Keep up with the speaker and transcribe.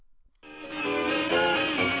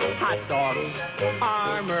hot dogs,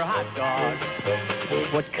 Armour hot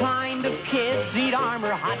dogs. What kind of kids eat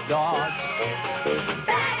Armour hot dogs?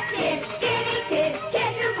 Fat kids, skinny kids,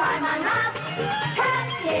 kids who climb on rocks, tough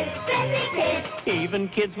kids, sexy kids. Even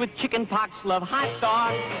kids with chicken pox love hot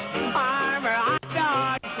dogs, Armour hot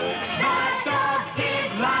dogs. Hot dogs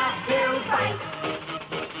kids love to bite.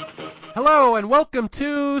 Hello and welcome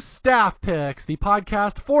to Staff Picks, the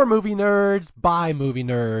podcast for movie nerds by movie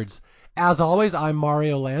nerds. As always, I'm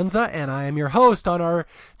Mario Lanza, and I am your host on our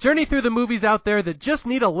journey through the movies out there that just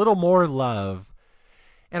need a little more love.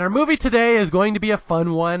 And our movie today is going to be a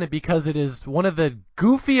fun one because it is one of the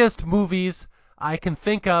goofiest movies I can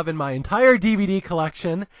think of in my entire DVD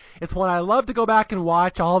collection. It's one I love to go back and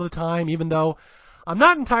watch all the time, even though I'm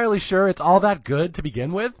not entirely sure it's all that good to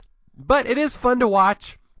begin with. But it is fun to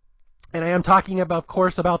watch. And I am talking about, of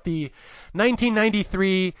course, about the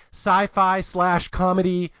 1993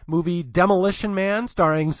 sci-fi/comedy movie Demolition Man,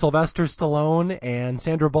 starring Sylvester Stallone and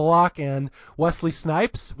Sandra Bullock and Wesley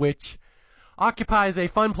Snipes, which occupies a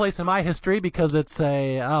fun place in my history because it's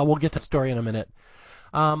we'll get to the story in a minute.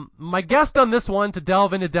 My guest on this one to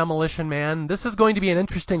delve into Demolition Man, this is going to be an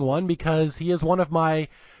interesting one because he is one of my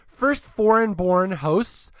first foreign-born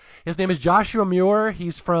hosts. His name is Joshua Muir.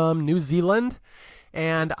 He's from New Zealand.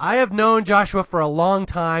 And I have known Joshua for a long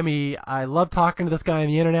time. I love talking to this guy on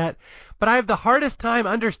the internet, but I have the hardest time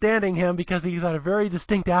understanding him because he's got a very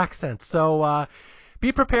distinct accent. So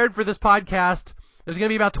be prepared for this podcast. There's going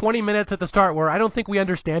to be about 20 minutes at the start where I don't think we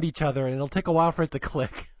understand each other, and it'll take a while for it to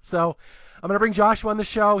click. So I'm going to bring Joshua on the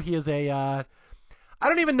show. He is I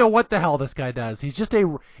don't even know what the hell this guy does. He's just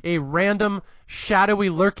a random, shadowy,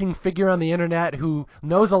 lurking figure on the internet who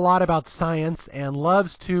knows a lot about science and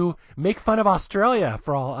loves to make fun of Australia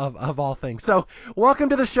for all things. So, welcome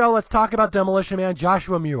to the show. Let's talk about Demolition Man,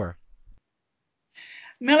 Joshua Muir.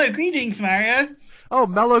 Mellow greetings, Mario. Oh,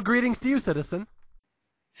 mellow greetings to you, citizen.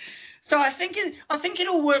 So I think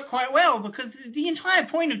it'll work quite well because the entire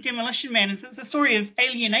point of Demolition Man is it's a story of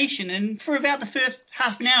alienation, and for about the first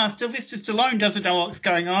half an hour, Sylvester Stallone doesn't know what's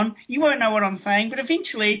going on. You won't know what I'm saying, but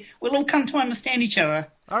eventually we'll all come to understand each other.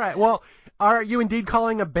 All right. Well, are you indeed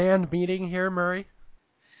calling a band meeting here, Murray?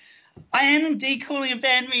 I am indeed calling a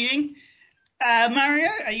band meeting. Mario,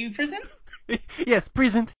 are you present? Yes,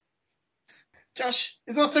 present. Josh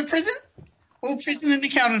is also present. All present and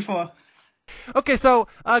accounted for. Okay, so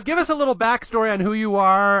give us a little backstory on who you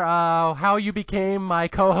are, how you became my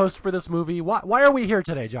co-host for this movie. Why are we here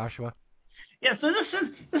today, Joshua? Yeah, so this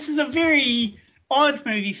is a very odd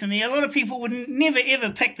movie for me. A lot of people would never ever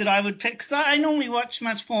pick that I would pick because I normally watch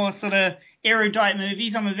much more sort of erudite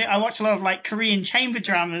movies. I watch a lot of like Korean chamber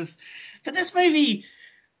dramas, but this movie,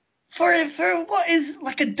 for what is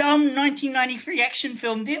like a dumb 1993 action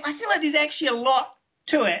film, I feel like there's actually a lot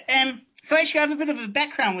to it. So actually, I have a bit of a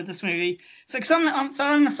background with this movie. So, because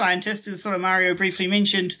I'm a scientist, as sort of Mario briefly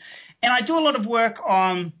mentioned, and I do a lot of work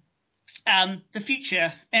on the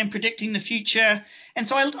future and predicting the future. And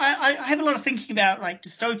so I have a lot of thinking about like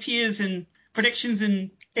dystopias and predictions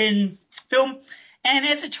in film. And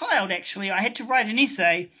as a child, actually, I had to write an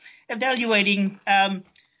essay evaluating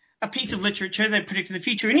a piece of literature that predicted the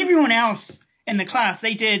future. And everyone else in the class,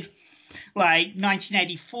 they did like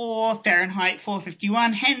 1984, Fahrenheit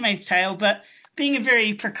 451, Handmaid's Tale, but being a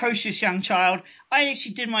very precocious young child, I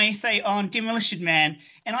actually did my essay on Demolition Man,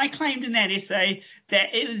 and I claimed in that essay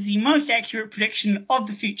that it was the most accurate prediction of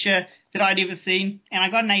the future that I'd ever seen, and I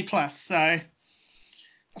got an A+, so I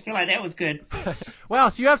feel like that was good. Wow,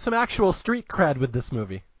 so you have some actual street cred with this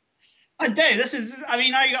movie. I do.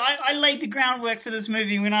 I laid the groundwork for this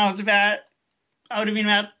movie when I would have been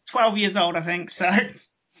about 12 years old, I think, so...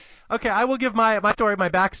 Okay, I will give my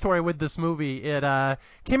backstory with this movie. It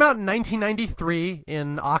came out in 1993,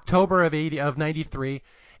 in October of 93,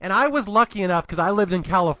 and I was lucky enough because I lived in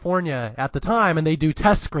California at the time, and they do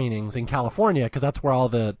test screenings in California because that's where all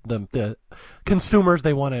the consumers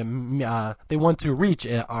they want to reach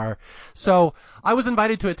are. So I was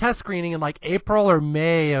invited to a test screening in like April or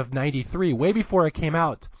May of 93, way before it came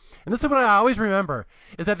out. And this is what I always remember,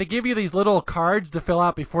 is that they give you these little cards to fill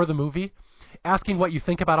out before the movie, asking what you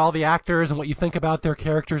think about all the actors and what you think about their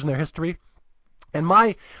characters and their history. And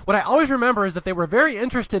what I always remember is that they were very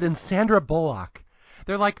interested in Sandra Bullock.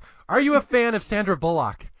 They're like, "Are you a fan of Sandra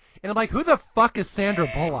Bullock?" And I'm like, who the fuck is Sandra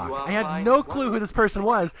Bullock? I had no clue who this person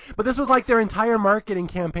was, but this was like their entire marketing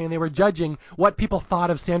campaign. They were judging what people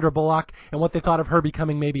thought of Sandra Bullock and what they thought of her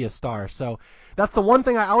becoming maybe a star. So that's the one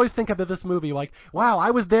thing I always think of this movie. Like, wow,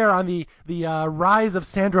 I was there on the rise of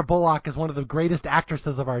Sandra Bullock as one of the greatest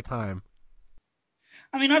actresses of our time.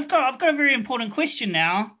 I mean, I've got a very important question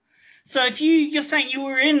now. So if you're saying you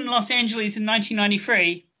were in Los Angeles in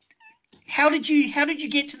 1993, how did you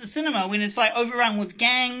get to the cinema when it's like overrun with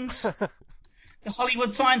gangs, the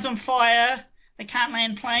Hollywood sign's on fire, they can't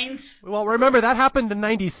land planes? Well, remember, that happened in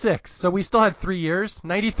 96, so we still had 3 years.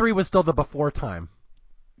 93 was still the before time.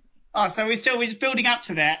 Oh, so we're just building up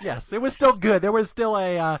to that. Yes, it was still good. There was still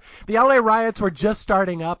the LA riots were just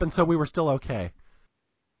starting up, and so we were still okay.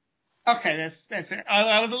 Okay, that's it.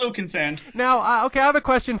 I was a little concerned. Now, okay, I have a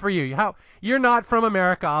question for you. You're not from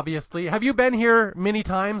America, obviously. Have you been here many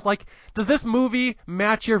times? Like, does this movie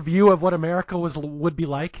match your view of what America would be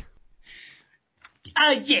like?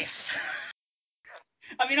 Yes.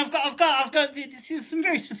 I mean, I've got some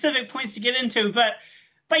very specific points to get into, but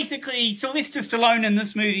basically, Sylvester Stallone in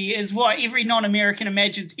this movie is what every non-American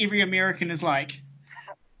imagines every American is like.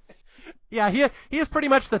 Yeah, he is pretty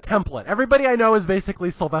much the template. Everybody I know is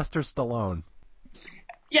basically Sylvester Stallone.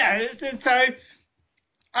 Yeah, so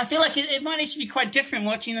I feel like it might actually be quite different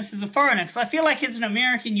watching this as a foreigner, because I feel like as an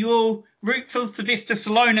American, you'll root for Sylvester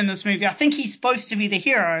Stallone in this movie. I think he's supposed to be the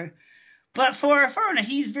hero, but for a foreigner,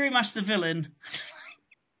 he's very much the villain.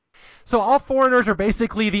 So all foreigners are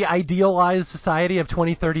basically the idealized society of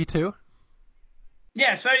 2032?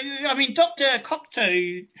 Yeah, so I mean, Dr.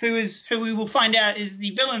 Cocteau, who we will find out is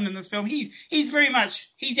the villain in this film, he's very much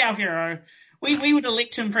our hero. We would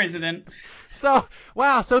elect him president. So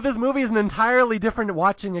wow, so this movie is an entirely different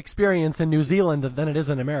watching experience in New Zealand than it is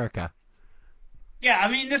in America. Yeah, I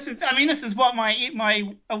mean this is what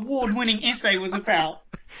my award-winning essay was about.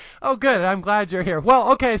 Oh, good. I'm glad you're here.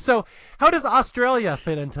 Well, okay, so how does Australia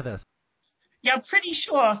fit into this? Yeah, I'm pretty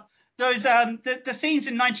sure those the scenes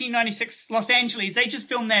in 1996 Los Angeles, they just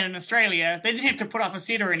filmed that in Australia. They didn't have to put up a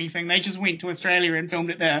set or anything. They just went to Australia and filmed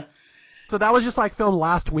it there. So that was just like filmed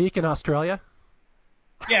last week in Australia?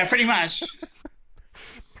 Yeah, pretty much.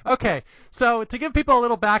 Okay, so to give people a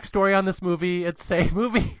little backstory on this movie, it's a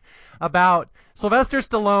movie about Sylvester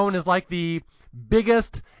Stallone is like the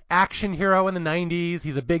biggest action hero in the 90s.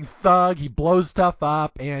 He's a big thug. He blows stuff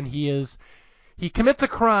up, and he commits a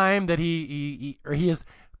crime that he is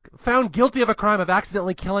found guilty of a crime of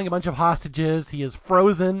accidentally killing a bunch of hostages. He is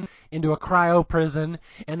frozen into a cryo prison,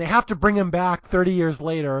 and they have to bring him back 30 years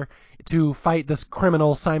later to fight this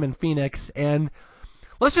criminal Simon Phoenix. And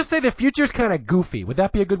let's just say the future's kind of goofy. Would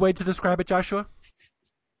that be a good way to describe it, Joshua?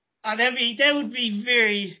 That would be a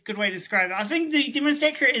very good way to describe it. I think the most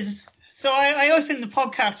accurate is, so I opened the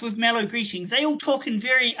podcast with mellow greetings. They all talk in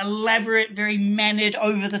very elaborate, very mannered,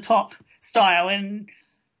 over-the-top style. And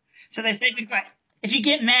so they say things like, if you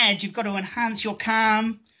get mad, you've got to enhance your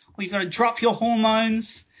calm, or you've got to drop your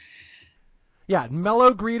hormones. Yeah,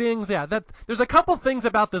 mellow greetings. Yeah, there's a couple things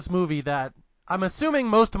about this movie that I'm assuming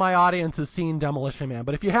most of my audience has seen Demolition Man,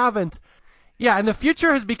 but if you haven't, yeah, and the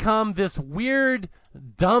future has become this weird,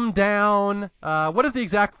 dumbed down, what is the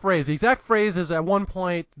exact phrase? The exact phrase is at one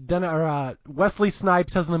point, Wesley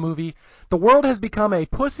Snipes says in the movie, the world has become a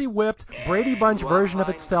pussy-whipped Brady Bunch version of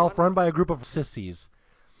itself run by a group of sissies.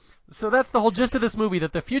 So that's the whole gist of this movie,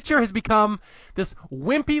 that the future has become this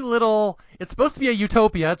wimpy little, it's supposed to be a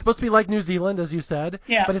utopia, it's supposed to be like New Zealand, as you said,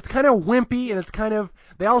 Yeah. But it's kind of wimpy, and it's kind of,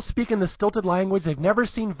 they all speak in the stilted language, they've never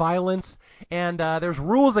seen violence, and there's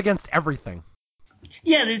rules against everything.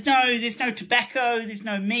 Yeah, there's no tobacco, there's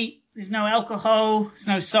no meat, there's no alcohol, there's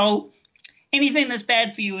no salt. Anything that's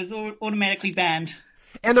bad for you is automatically banned.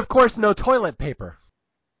 And of course, no toilet paper.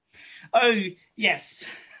 Oh, yes.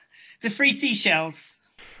 The free seashells.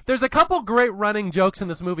 There's a couple great running jokes in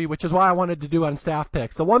this movie, which is why I wanted to do on staff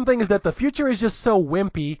picks. The one thing is that the future is just so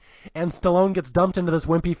wimpy, and Stallone gets dumped into this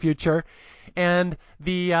wimpy future. And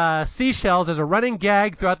the seashells, there's a running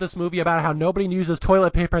gag throughout this movie about how nobody uses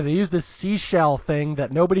toilet paper. They use this seashell thing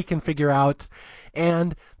that nobody can figure out.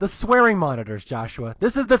 And the swearing monitors, Joshua.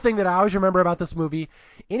 This is the thing that I always remember about this movie.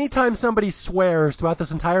 Anytime somebody swears throughout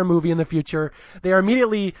this entire movie in the future, they are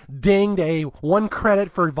immediately dinged a 1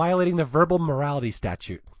 credit for violating the verbal morality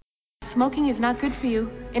statute. Smoking is not good for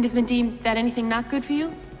you, and has been deemed that anything not good for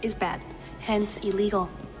you is bad, hence illegal.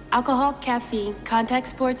 Alcohol, caffeine, contact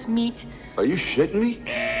sports, meat. Are you shitting me?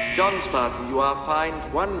 John Spartan, you are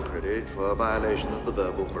fined 1 credit for a violation of the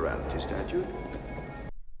verbal morality statute.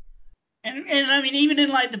 And I mean, even in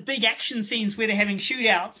like the big action scenes where they're having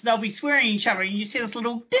shootouts, they'll be swearing at each other, and you see this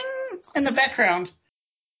little ding in the background.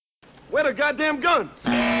 Where the goddamn guns?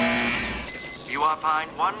 You are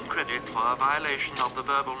fined 1 credit for a violation of the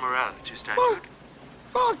verbal morality statute.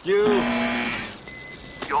 Fuck you.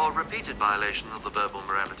 Your repeated violation of the verbal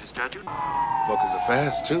morality statute. Fuckers are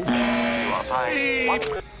fast, too. You are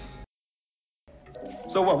fined 1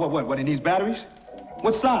 So what, he needs batteries?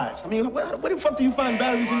 What size? I mean, where the fuck do you find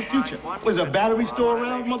batteries in the future? Was there a battery store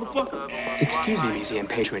around, motherfucker? Excuse me, museum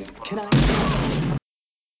patron. Can I?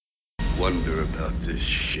 wonder about this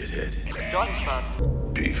shithead.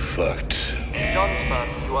 Johnsburg. Be fucked.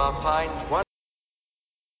 Johnsburg, you are fined one.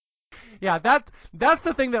 Yeah, that's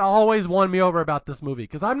the thing that always won me over about this movie,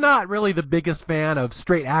 because I'm not really the biggest fan of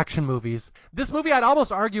straight action movies. This movie, I'd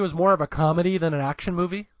almost argue, is more of a comedy than an action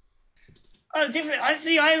movie. Oh, definitely. I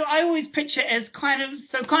see. I always picture it as kind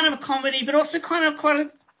of a comedy, but also kind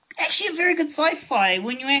of actually a very good sci-fi.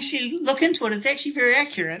 When you actually look into it, it's actually very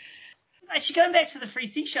accurate. Actually, going back to the Free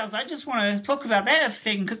Seashells, I just want to talk about that for a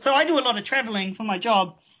second. So I do a lot of traveling for my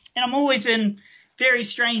job, and I'm always in very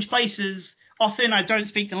strange places. Often I don't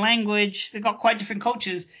speak the language. They've got quite different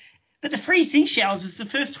cultures. But the Free Seashells is the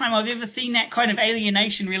first time I've ever seen that kind of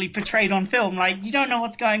alienation really portrayed on film. Like, you don't know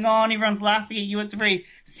what's going on. Everyone's laughing at you. It's a very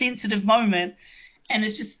sensitive moment. And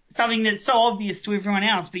it's just something that's so obvious to everyone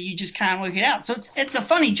else, but you just can't work it out. So it's a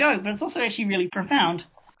funny joke, but it's also actually really profound.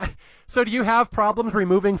 So do you have problems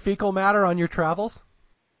removing fecal matter on your travels?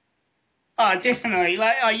 Oh, definitely.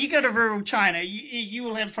 Like, you go to rural China, you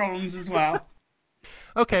will have problems as well.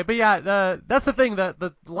 Okay, but yeah, that's the thing. A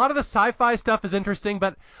lot of the sci-fi stuff is interesting,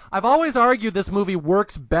 but I've always argued this movie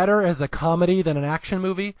works better as a comedy than an action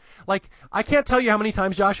movie. Like, I can't tell you how many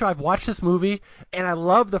times, Joshua, I've watched this movie, and I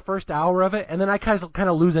love the first hour of it, and then I kind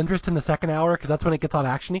of lose interest in the second hour, because that's when it gets on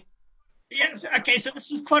action-y. Yes. Okay. So this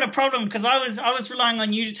is quite a problem, because I was relying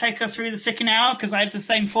on you to take us through the second hour, because I have the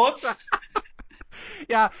same thoughts.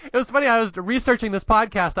 Yeah, it was funny. I was researching this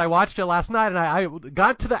podcast. I watched it last night, and I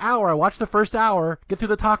got to the hour. I watched the first hour, get through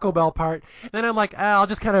the Taco Bell part, and then I'm like, I'll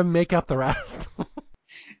just kind of make up the rest.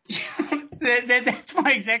 That's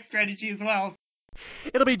my exact strategy as well.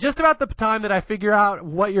 It'll be just about the time that I figure out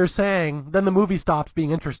what you're saying, then the movie stops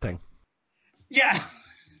being interesting. Yeah.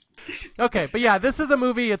 Okay, but yeah, this is a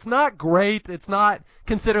movie. It's not great. It's not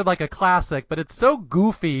considered like a classic, but it's so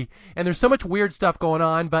goofy, and there's so much weird stuff going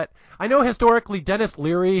on. But I know historically Dennis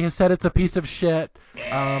Leary has said it's a piece of shit.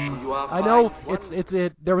 I know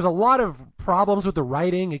there was a lot of problems with the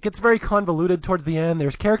writing. It gets very convoluted towards the end.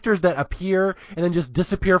 There's characters that appear and then just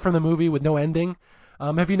disappear from the movie with no ending.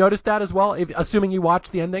 Have you noticed that as well, assuming you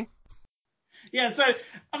watched the ending? Yeah, so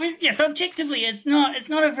so objectively, it's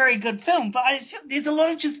not a very good film, but there's a lot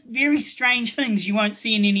of just very strange things you won't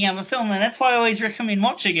see in any other film, and that's why I always recommend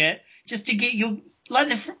watching it, just to get you like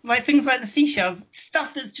things like the seashells,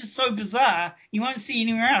 stuff that's just so bizarre you won't see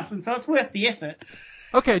anywhere else, and so it's worth the effort.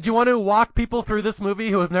 Okay, do you want to walk people through this movie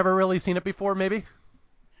who have never really seen it before, maybe?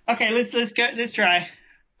 Okay, let's try.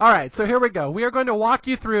 All right, so here we go. We are going to walk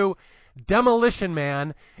you through Demolition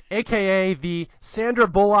Man, a.k.a. the Sandra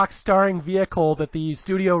Bullock starring vehicle that the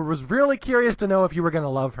studio was really curious to know if you were going to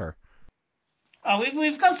love her. Oh,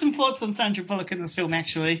 we've got some thoughts on Sandra Bullock in this film,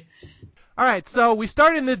 actually. All right, so we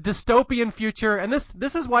start in the dystopian future, and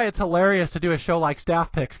this is why it's hilarious to do a show like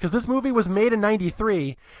Staff Picks, because this movie was made in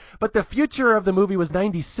 93, but the future of the movie was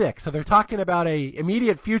 96, so they're talking about a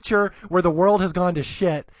immediate future where the world has gone to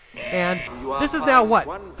shit, and this is now,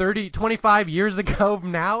 25 years ago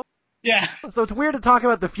now? Yeah. So it's weird to talk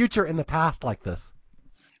about the future in the past like this.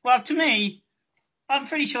 Well, to me, I'm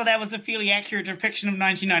pretty sure that was a fairly accurate depiction of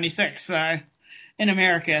 1996, so, in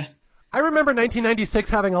America. I remember 1996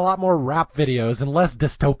 having a lot more rap videos and less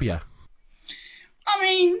dystopia. I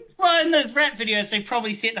mean, well, in those rap videos, they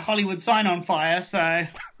probably set the Hollywood sign on fire, so...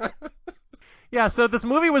 Yeah, so this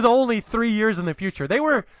movie was only 3 years in the future. They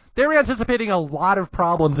were anticipating a lot of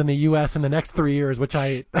problems in the U.S. in the next 3 years, which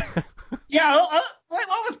I... Yeah, what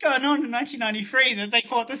was going on in 1993 that they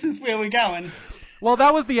thought this is where we're going? Well,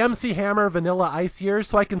 that was the MC Hammer Vanilla Ice years,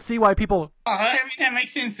 so I can see why people... Oh, I mean, that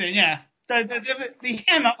makes sense then, yeah. So the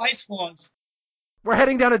Hammer Ice Wars. We're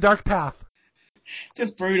heading down a dark path.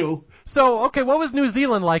 Just brutal. So, okay, what was New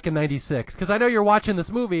Zealand like in 96? Because I know you're watching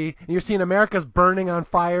this movie, and you're seeing America's burning on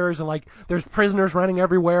fires, and, like, there's prisoners running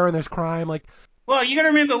everywhere, and there's crime, like... Well, you gotta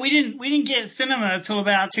remember, we didn't get cinema until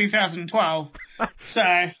about 2012,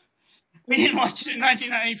 so... We didn't watch it in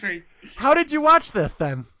 1993. How did you watch this,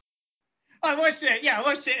 then? I watched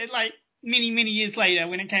it like many, many years later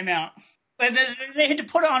when it came out. But they had to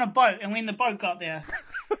put it on a boat, and when the boat got there...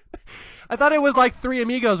 I thought it was like Three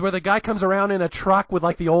Amigos, where the guy comes around in a truck with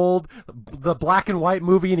like the black and white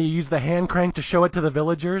movie, and he used the hand crank to show it to the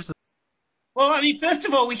villagers. Well, I mean, first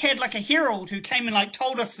of all, we had like a herald who came and like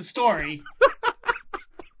told us the story.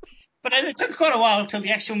 But it took quite a while until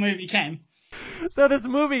the actual movie came. So this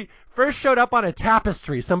movie first showed up on a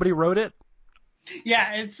tapestry. Somebody wrote it?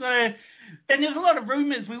 Yeah, it's and there was a lot of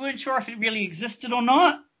rumors. We weren't sure if it really existed or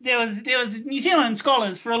not. There was New Zealand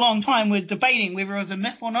scholars for a long time were debating whether it was a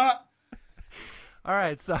myth or not. All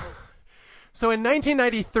right, So in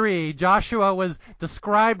 1993, Joshua was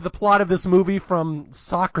described the plot of this movie from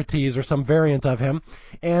Socrates or some variant of him,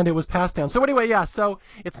 and it was passed down. So anyway, yeah, so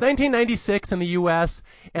it's 1996 in the U.S.,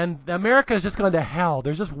 and America has just gone to hell.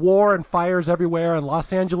 There's just war and fires everywhere, and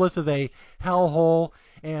Los Angeles is a hellhole.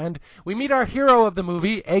 And we meet our hero of the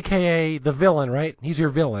movie, a.k.a. the villain, right? He's your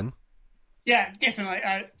villain. Yeah, definitely.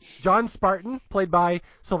 John Spartan, played by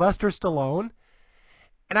Sylvester Stallone.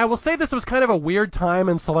 And I will say this was kind of a weird time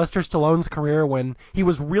in Sylvester Stallone's career when he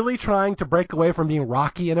was really trying to break away from being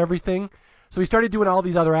Rocky and everything. So he started doing all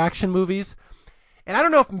these other action movies. And I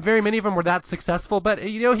don't know if very many of them were that successful, but,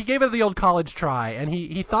 you know, he gave it the old college try. And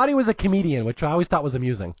he thought he was a comedian, which I always thought was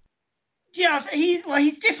amusing. Yeah, he's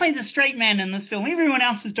definitely the straight man in this film. Everyone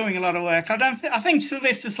else is doing a lot of work. I think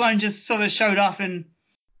Sylvester Stallone just sort of showed up and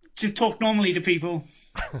just talked normally to people.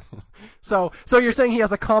 So you're saying he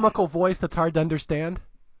has a comical voice that's hard to understand?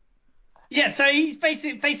 Yeah, so he's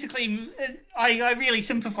basically I really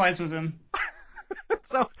sympathize with him.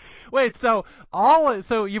 So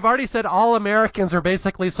you've already said all Americans are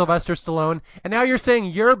basically Sylvester Stallone, and now you're saying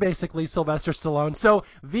you're basically Sylvester Stallone. So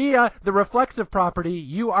via the reflexive property,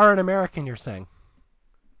 you are an American, you're saying.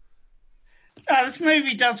 This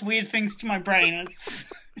movie does weird things to my brain. It's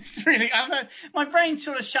really my brain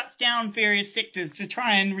sort of shuts down various sectors to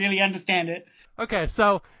try and really understand it. Okay,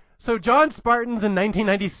 so John Spartan's in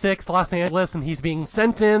 1996 Los Angeles, and he's being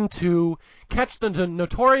sent in to catch the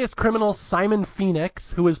notorious criminal Simon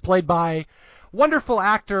Phoenix, who is played by wonderful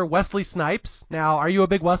actor Wesley Snipes. Now, are you a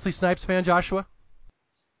big Wesley Snipes fan, Joshua?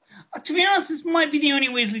 To be honest, this might be the only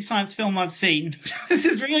Wesley Snipes film I've seen. This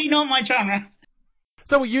is really not my genre.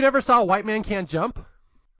 So you never saw White Man Can't Jump?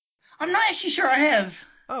 I'm not actually sure I have.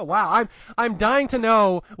 Oh, wow. I'm dying to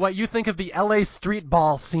know what you think of the LA street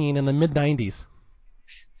ball scene in the mid-90s.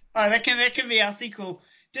 Oh, that can be our sequel.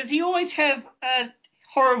 Does he always have a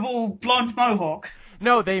horrible blonde mohawk?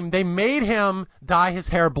 No, they made him dye his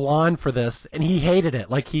hair blonde for this, and he hated it.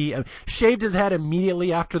 Like, he shaved his head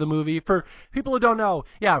immediately after the movie. For people who don't know,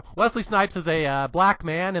 yeah, Wesley Snipes is a black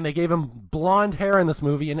man, and they gave him blonde hair in this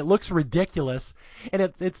movie, and it looks ridiculous, and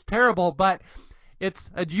it's terrible, but it's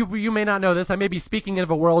you may not know this. I may be speaking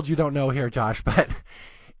of a world you don't know here, Josh, but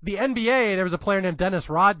the NBA, there was a player named Dennis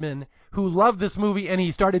Rodman who loved this movie, and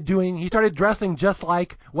he started dressing just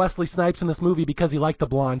like Wesley Snipes in this movie because he liked the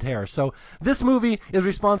blonde hair. So this movie is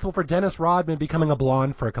responsible for Dennis Rodman becoming a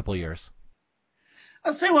blonde for a couple of years.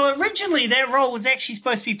 I'll say, well, originally their role was actually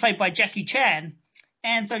supposed to be played by Jackie Chan.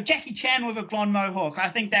 And so Jackie Chan with a blonde mohawk, I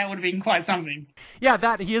think that would have been quite something. Yeah,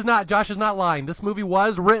 Josh is not lying. This movie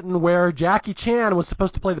was written where Jackie Chan was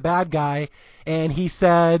supposed to play the bad guy, and he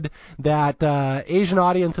said that Asian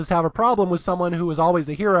audiences have a problem with someone who is always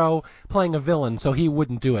a hero playing a villain, so he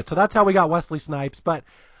wouldn't do it. So that's how we got Wesley Snipes, but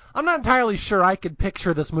I'm not entirely sure I could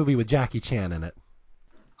picture this movie with Jackie Chan in it.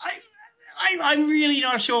 I'm really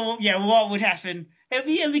not sure, what would happen.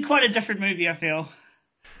 It'd be quite a different movie, I feel.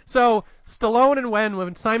 So Stallone and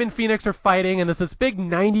when Simon Phoenix are fighting, and there's this big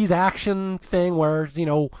 90s action thing where,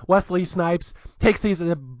 Wesley Snipes takes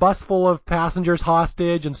a bus full of passengers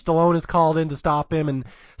hostage, and Stallone is called in to stop him, and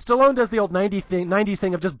Stallone does the old 90s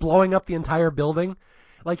thing of just blowing up the entire building.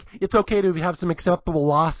 Like, it's okay to have some acceptable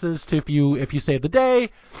losses if you save the day,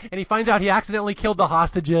 and he finds out he accidentally killed the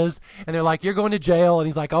hostages, and they're like, you're going to jail, and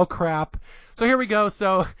he's like, oh crap. So here we go.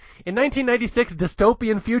 So in 1996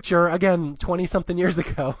 dystopian future, again 20-something years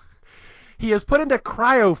ago, he is put into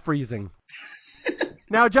cryo-freezing.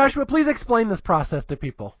 Now, Joshua, please explain this process to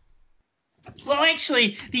people. Well,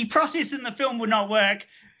 actually, the process in the film would not work.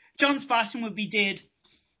 John Spartan would be dead.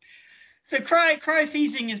 So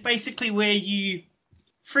cryo-freezing is basically where you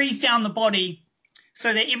freeze down the body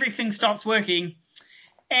so that everything stops working.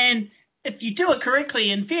 And if you do it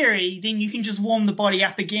correctly, in theory, then you can just warm the body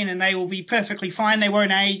up again and they will be perfectly fine. They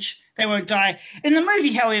won't age. They won't die. In the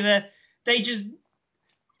movie, however,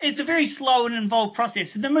 it's a very slow and involved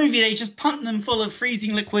process. In the movie, they just pump them full of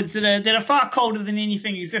freezing liquids that are far colder than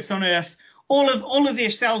anything exists on Earth. All of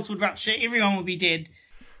their cells would rupture. Everyone would be dead.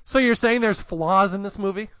 So you're saying there's flaws in this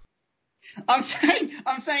movie? I'm saying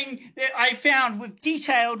that I found with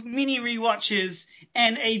detailed mini rewatches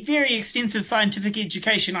and a very extensive scientific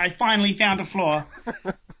education, I finally found a flaw.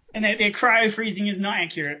 And that their cryo-freezing is not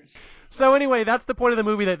accurate. So anyway, that's the point of the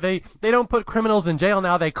movie, that they don't put criminals in jail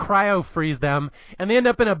now, they cryo-freeze them, and they end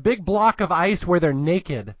up in a big block of ice where they're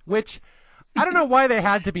naked, which I don't know why they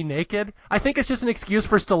had to be naked. I think it's just an excuse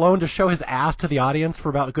for Stallone to show his ass to the audience for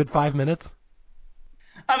about a good 5 minutes.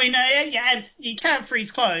 I mean, you can't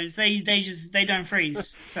freeze clothes. They don't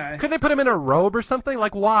freeze. So could they put him in a robe or something?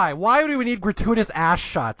 Like, why? Why do we need gratuitous ass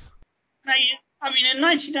shots? No, I mean, in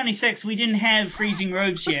 1996 we didn't have freezing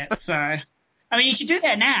robes yet, so I mean, you could do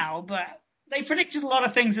that now, but they predicted a lot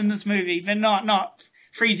of things in this movie, but not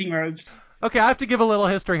freezing robes. Okay, I have to give a little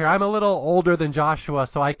history here. I'm a little older than Joshua,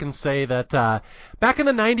 so I can say that back in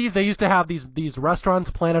the 90s, they used to have these restaurants,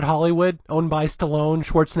 Planet Hollywood, owned by Stallone,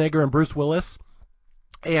 Schwarzenegger, and Bruce Willis.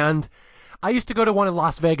 And I used to go to one in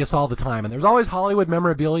Las Vegas all the time, and there's always Hollywood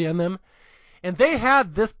memorabilia in them. And they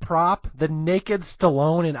had this prop, the naked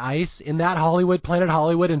Stallone in ice, in that Planet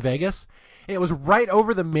Hollywood in Vegas. And it was right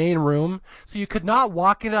over the main room, so you could not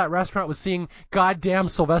walk into that restaurant with seeing goddamn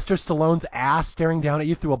Sylvester Stallone's ass staring down at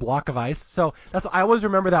you through a block of ice. So I always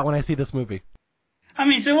remember that when I see this movie. I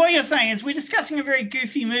mean, so what you're saying is we're discussing a very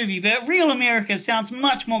goofy movie, but Real America sounds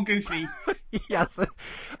much more goofy. Yes.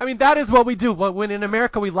 I mean, that is what we do. When in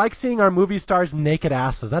America, we like seeing our movie stars' naked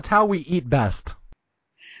asses. That's how we eat best.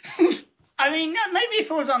 I mean, maybe if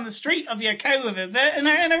it was on the street, I'd be okay with it, but in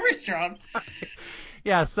a restaurant.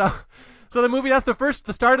 Yeah, so the movie, that's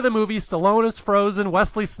the start of the movie. Stallone is frozen,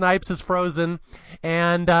 Wesley Snipes is frozen,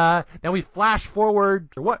 and then we flash forward.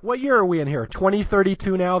 What year are we in here?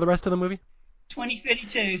 2032 now, the rest of the movie?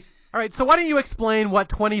 2032. All right, so why don't you explain what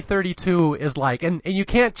 2032 is like? And you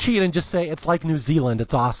can't cheat and just say it's like New Zealand.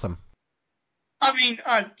 It's awesome. I mean,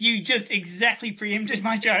 you just exactly preempted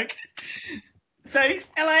my joke. So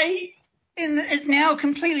LA, it's now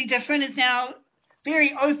completely different. It's now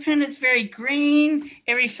very open. It's very green.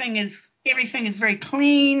 Everything is very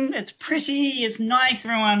clean. It's pretty. It's nice.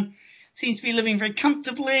 Everyone seems to be living very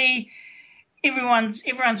comfortably. Everyone's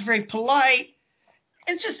very polite.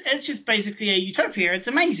 It's just basically a utopia. It's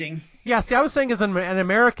amazing. Yeah, see, I was saying as an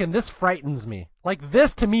American, this frightens me. Like,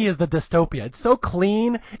 this to me is the dystopia. It's so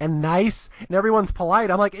clean and nice, and everyone's polite.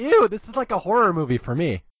 I'm like, ew, this is like a horror movie for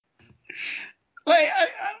me. Like,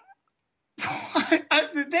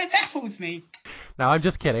 that baffles me. No, I'm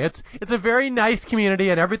just kidding. It's a very nice community,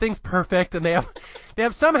 and everything's perfect, and they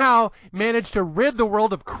have somehow managed to rid the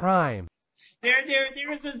world of crime. There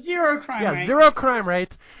is a zero crime rate. Yeah, zero crime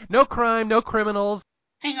rate. No crime, no criminals.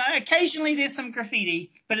 Hang on, occasionally there's some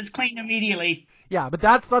graffiti, but it's cleaned immediately. Yeah, but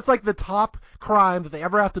that's like the top crime that they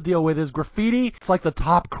ever have to deal with is graffiti. It's like the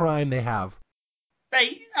top crime they have.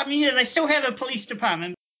 They still have a police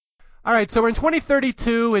department. All right, so we're in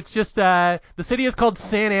 2032. It's just the city is called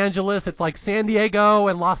San Angeles. It's like San Diego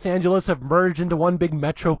and Los Angeles have merged into one big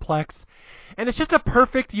metroplex, and it's just a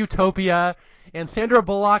perfect utopia. And Sandra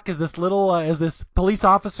Bullock is this this police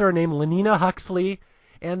officer named Lenina Huxley.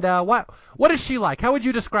 And what is she like? How would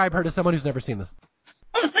you describe her to someone who's never seen this?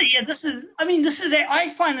 Honestly, yeah, I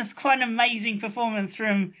find this quite an amazing performance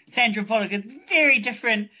from Sandra Bullock. It's very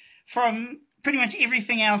different from pretty much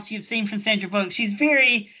everything else you've seen from Sandra Bullock. She's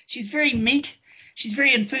very meek. She's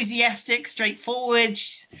very enthusiastic, straightforward.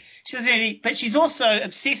 But she's also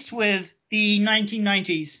obsessed with the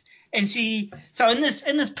 1990s. And in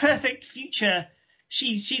this perfect future,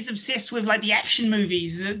 she's obsessed with like the action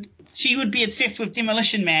movies. She would be obsessed with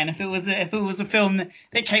Demolition Man if it was a film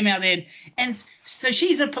that came out then. And so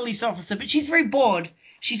she's a police officer, but she's very bored.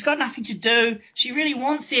 She's got nothing to do. She really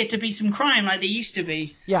wants there to be some crime like there used to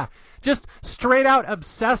be. Yeah, just straight out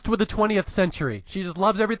obsessed with the 20th century. She just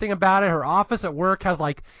loves everything about it. Her office at work has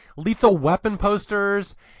like Lethal Weapon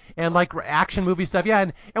posters and like action movie stuff. Yeah,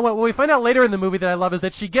 and what we find out later in the movie that I love is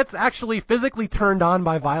that she gets actually physically turned on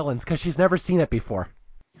by violence because she's never seen it before.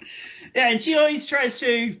 Yeah, and she always tries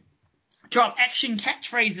to drop action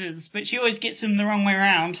catchphrases, but she always gets them the wrong way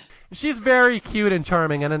around. She's very cute and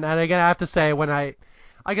charming, and again, I have to say,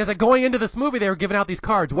 I guess going into this movie, they were giving out these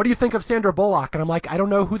cards. What do you think of Sandra Bullock? And I'm like, I don't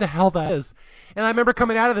know who the hell that is. And I remember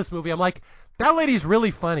coming out of this movie, I'm like, that lady's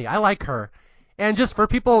really funny. I like her. And just for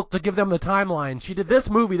people to give them the timeline, she did this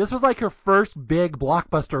movie. This was like her first big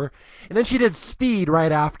blockbuster. And then she did Speed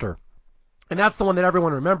right after. And that's the one that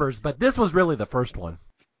everyone remembers. But this was really the first one.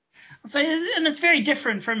 So, and it's very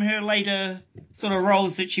different from her later sort of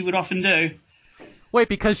roles that she would often do. Wait,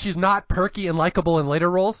 because she's not perky and likable in later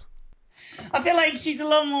roles? I feel like she's a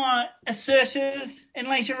lot more assertive in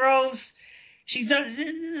later roles. She's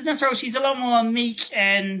a lot more meek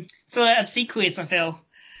and sort of obsequious, I feel.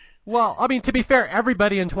 Well, I mean, to be fair,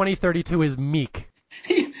 everybody in 2032 is meek.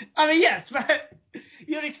 I mean, yes, but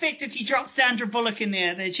you'd expect if you dropped Sandra Bullock in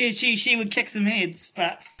there that she would kick some heads,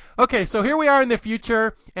 but... Okay, so here we are in the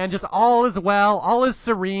future, and just all is well, all is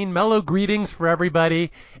serene, mellow greetings for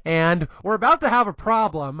everybody, and we're about to have a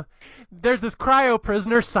problem. There's this cryo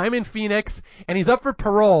prisoner, Simon Phoenix, and he's up for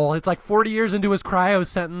parole. It's like 40 years into his cryo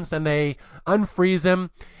sentence, and they unfreeze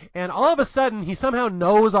him, and all of a sudden, he somehow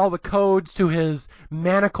knows all the codes to his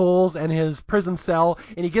manacles and his prison cell,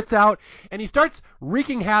 and he gets out, and he starts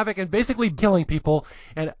wreaking havoc and basically killing people,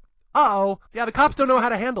 and the cops don't know how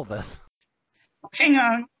to handle this. Hang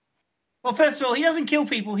on. Well, first of all, he doesn't kill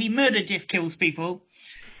people. He murder death kills people.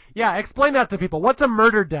 Yeah, explain that to people. What's a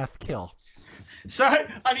murder death kill? So,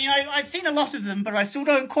 I mean, I've seen a lot of them, but I still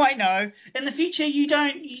don't quite know. In the future,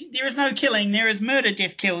 there is no killing. There is murder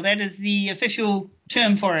death kill. That is the official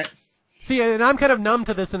term for it. See, and I'm kind of numb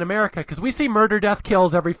to this in America because we see murder death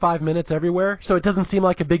kills every 5 minutes everywhere, so it doesn't seem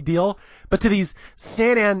like a big deal. But to these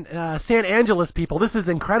San Angeles people, this is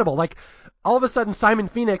incredible. Like, all of a sudden, Simon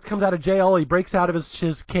Phoenix comes out of jail. He breaks out of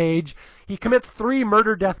his cage. He commits 3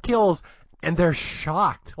 murder death kills, and they're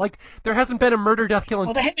shocked. Like, there hasn't been a murder death kill in...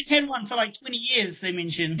 Well, they haven't had one for like 20 years, they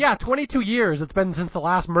mentioned. Yeah, 22 years it's been since the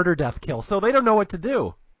last murder death kill, so they don't know what to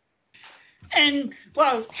do. And,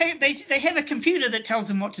 well, they have a computer that tells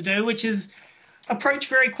them what to do, which is approach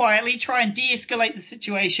very quietly, try and de-escalate the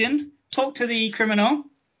situation, talk to the criminal,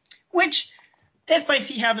 which that's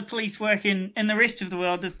basically how the police work in the rest of the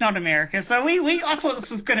world that's not America. So I thought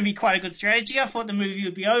this was going to be quite a good strategy. I thought the movie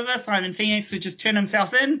would be over. Simon Phoenix would just turn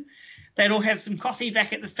himself in. They'd all have some coffee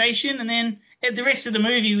back at the station, and then the rest of the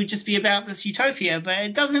movie would just be about this utopia. But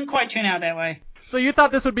it doesn't quite turn out that way. So you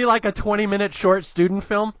thought this would be like a 20-minute short student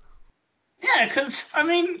film? Yeah, because, I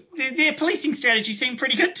mean, their policing strategy seemed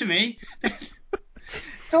pretty good to me.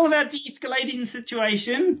 It's all about de-escalating the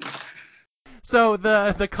situation. So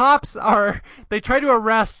the cops they try to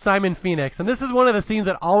arrest Simon Phoenix, and this is one of the scenes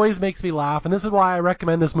that always makes me laugh, and this is why I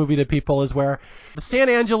recommend this movie to people, is where the San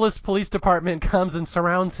Angeles Police Department comes and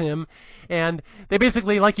surrounds him, and they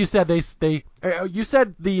basically, like you said, you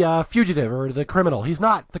said the fugitive, or the criminal. He's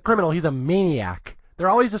not the criminal, he's a maniac. They're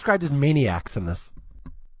always described as maniacs in this.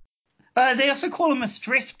 They also call him a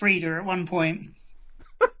stress breeder at one point.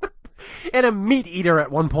 And a meat eater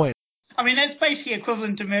at one point. I mean, that's basically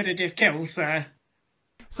equivalent to murder, death, kill, so...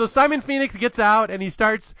 So Simon Phoenix gets out and he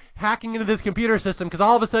starts hacking into this computer system because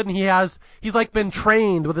all of a sudden he's like been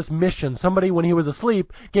trained with this mission. Somebody, when he was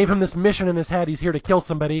asleep, gave him this mission in his head. He's here to kill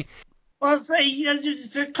somebody. Well, so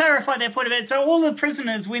just to clarify that point of it, so all the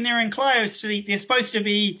prisoners, when they're in Clio Street, they're supposed to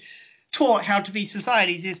be taught how to be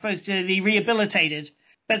societies. They're supposed to be rehabilitated.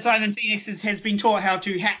 But Simon Phoenix has been taught how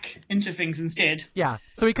to hack into things instead. Yeah.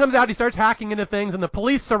 So he comes out, he starts hacking into things, and the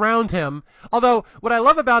police surround him. Although, what I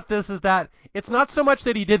love about this is that it's not so much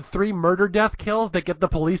that he did 3 murder death kills that get the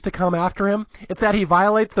police to come after him. It's that he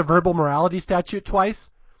violates the verbal morality statute twice.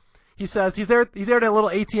 He says he's there at a little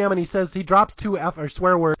ATM, and he says he drops 2 or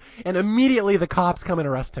swear words, and immediately the cops come and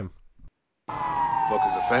arrest him.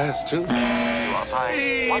 Fuckers are fast, too.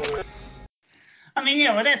 I mean,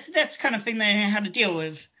 yeah, well, that's kind of thing they know how to deal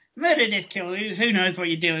with. Murder, death, kill, who knows what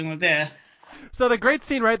you're dealing with there. So the great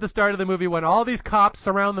scene right at the start of the movie when all these cops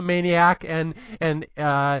surround the maniac and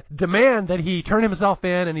demand that he turn himself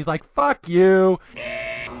in, and he's like, fuck you.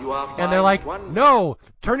 And they're like, no,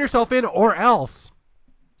 turn yourself in or else.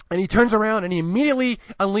 And he turns around and he immediately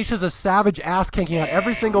unleashes a savage ass-kicking at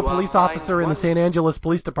every single police officer in the San Angeles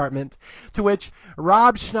Police Department, to which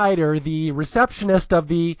Rob Schneider, the receptionist of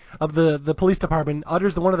the police department,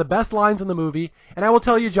 utters one of the best lines in the movie. And I will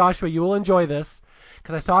tell you, Joshua, you will enjoy this,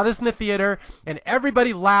 because I saw this in the theater, and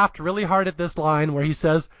everybody laughed really hard at this line where he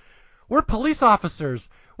says, "We're police officers.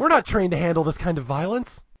 We're not trained to handle this kind of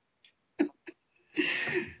violence."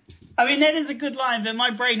 I mean, that is a good line, but my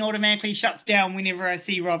brain automatically shuts down whenever I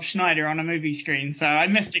see Rob Schneider on a movie screen, so I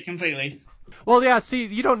missed it completely. Well, yeah, see,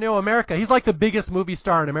 you don't know America. He's like the biggest movie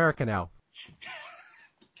star in America now.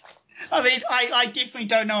 I mean, I definitely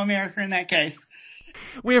don't know America in that case.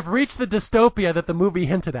 We have reached the dystopia that the movie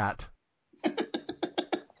hinted at.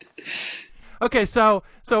 Okay, so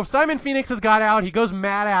Simon Phoenix has got out. He goes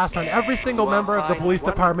mad ass on every single member of the police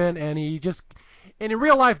department, and he just... And in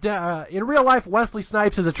real life, Wesley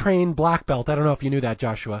Snipes is a trained black belt. I don't know if you knew that,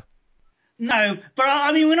 Joshua. No, but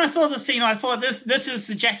I mean, when I saw the scene, I thought this is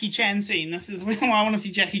the Jackie Chan scene. This is when I want to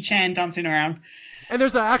see Jackie Chan dancing around. And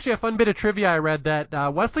there's actually a fun bit of trivia I read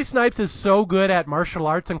that Wesley Snipes is so good at martial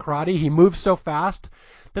arts and karate, he moves so fast,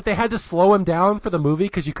 that they had to slow him down for the movie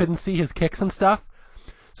because you couldn't see his kicks and stuff.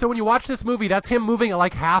 So when you watch this movie, that's him moving at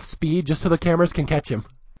like half speed just so the cameras can catch him.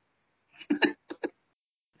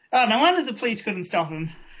 Oh, no wonder the police couldn't stop him.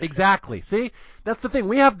 Exactly. See? That's the thing.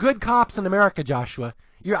 We have good cops in America, Joshua.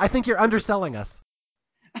 I think you're underselling us.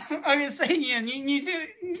 I was saying, yeah,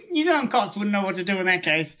 New Zealand cops wouldn't know what to do in that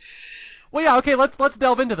case. Well, yeah, okay, let's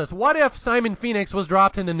delve into this. What if Simon Phoenix was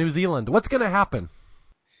dropped into New Zealand? What's going to happen?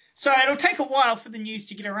 So it'll take a while for the news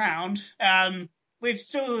to get around. We've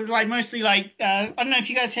still, mostly, I don't know if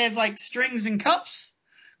you guys have, strings and cups,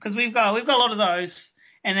 because we've got a lot of those,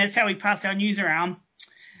 and that's how we pass our news around.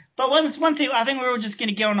 But once I think we're all just going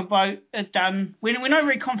to get on a boat. It's done. We're not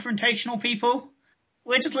very confrontational people.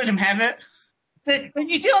 We'll just let them have it. The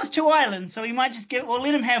New Zealand's 2 islands, so we might just we'll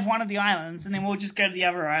let him have one of the islands, and then we'll just go to the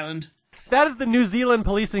other island. That is the New Zealand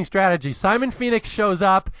policing strategy. Simon Phoenix shows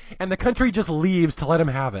up, and the country just leaves to let him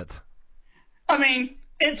have it. I mean,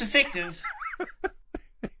 it's effective.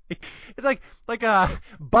 It's like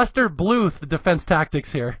Buster Bluth defense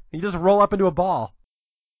tactics here. You just roll up into a ball.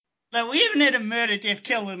 Like, we haven't had a murder, death,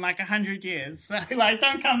 kill in like 100 years. So, like,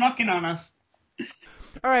 don't come knocking on us.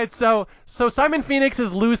 All right, so Simon Phoenix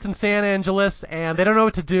is loose in San Angeles, and they don't know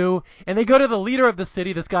what to do, and they go to the leader of the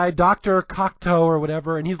city, this guy, Dr. Cocteau or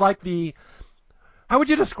whatever, and he's like how would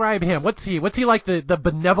you describe him? What's he like, the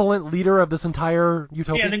benevolent leader of this entire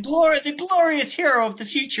utopia? Yeah, the glorious hero of the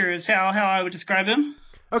future is how I would describe him.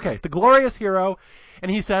 Okay, the glorious hero,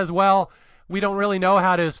 and he says, well, we don't really know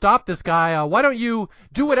how to stop this guy. Why don't you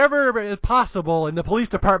do whatever is possible in the police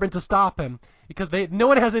department to stop him? Because no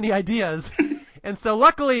one has any ideas. And so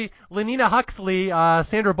luckily, Lenina Huxley,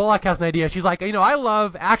 Sandra Bullock has an idea. She's like, I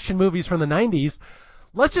love action movies from the 90s.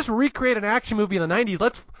 Let's just recreate an action movie in the 90s.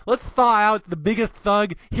 Let's thaw out the biggest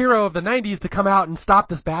thug hero of the 90s to come out and stop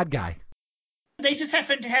this bad guy. They just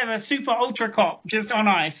happen to have a super ultra cop just on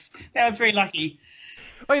ice. That was very lucky.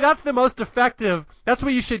 Wait, that's the most effective. That's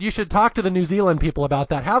what you should talk to the New Zealand people about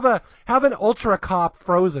that. Have an ultra cop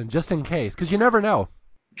frozen just in case, because you never know.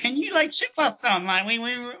 Can you ship us some? Like we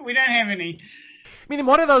don't have any. I mean,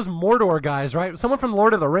 one of those Mordor guys, right? Someone from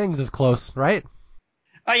Lord of the Rings is close, right?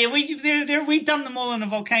 Oh yeah, we dumped them all in a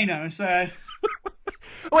volcano. So.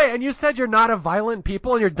 Wait, and you said you're not a violent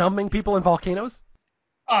people and you're dumping people in volcanoes?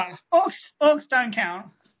 Orcs don't count.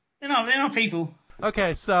 They're not people.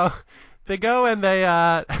 Okay, so they go and they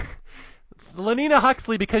Lenina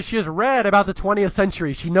Huxley, because she has read about the 20th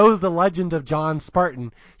century, she knows the legend of John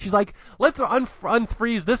Spartan. She's like, let's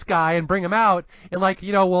unfreeze this guy and bring him out, and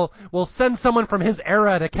we'll send someone from his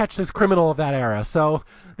era to catch this criminal of that era. So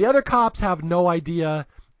the other cops have no idea.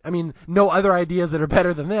 I mean, no other ideas that are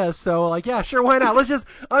better than this. So yeah, sure, why not? Let's just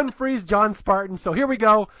unfreeze John Spartan. So here we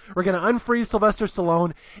go. We're gonna unfreeze Sylvester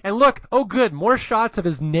Stallone, and look, oh good, more shots of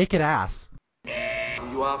his naked ass.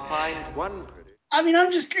 You are fined 1 credit. I mean,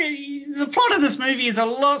 the plot of this movie is a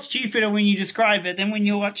lot stupider when you describe it than when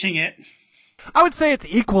you're watching it. I would say it's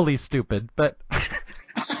equally stupid, but...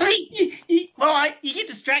 I mean, you get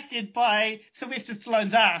distracted by Sylvester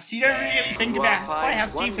Stallone's ass. You don't really think about quite how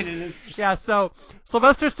stupid it is. Yeah, so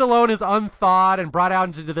Sylvester Stallone is unthawed and brought out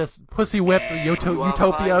into this pussy-whipped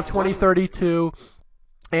utopia of 2032.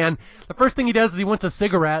 And the first thing he does is he wants a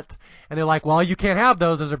cigarette, and they're like, well, you can't have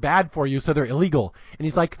those are bad for you, so they're illegal. And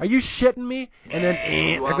he's like, are you shitting me? And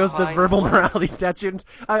then there goes the verbal morality statute.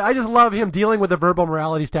 I just love him dealing with the verbal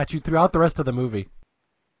morality statute throughout the rest of the movie.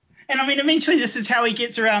 And I mean, eventually this is how he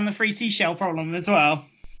gets around the free seashell problem as well.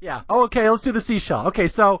 Yeah. Oh, okay, let's do the seashell. Okay,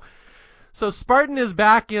 so Spartan is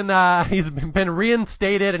back in, he's been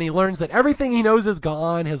reinstated, and he learns that everything he knows is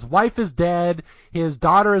gone. His wife is dead. His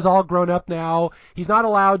daughter is all grown up now. He's not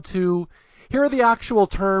allowed to. Here are the actual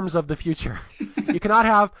terms of the future. You cannot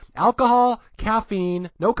have alcohol, caffeine,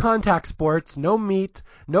 no contact sports, no meat,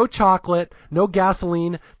 no chocolate, no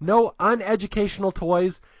gasoline, no uneducational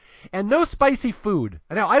toys, and no spicy food.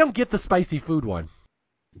 Now, I don't get the spicy food one.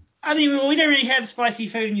 I mean, we don't really have spicy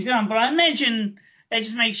food in New Zealand, but I imagine it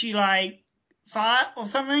just makes you, fart or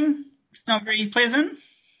something. It's not very pleasant.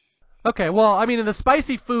 Okay, well, I mean, the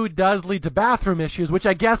spicy food does lead to bathroom issues, which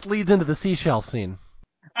I guess leads into the seashell scene.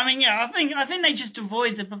 I mean, yeah, I think they just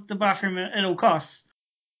avoid the bathroom at all costs.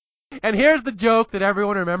 And here's the joke that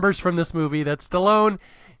everyone remembers from this movie, that Stallone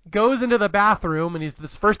goes into the bathroom, and he's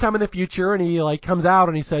this first time in the future, and he comes out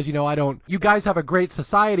and he says, you guys have a great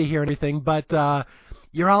society here and everything, but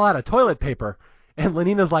you're all out of toilet paper. And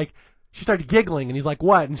Lenina's like, she started giggling, and he's like,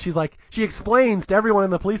 what? And she's like, she explains to everyone in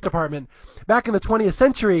the police department, back in the 20th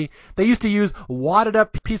century, they used to use wadded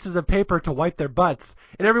up pieces of paper to wipe their butts,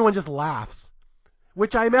 and everyone just laughs.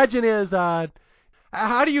 Which I imagine is, how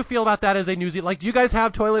do you feel about that as a New Zealand, do you guys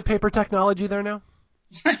have toilet paper technology there now?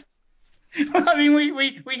 I mean,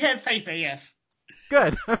 we have paper, yes.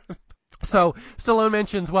 Good. So Stallone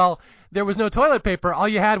mentions, well, there was no toilet paper. All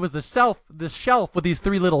you had was this shelf with these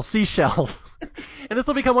 3 little seashells. And this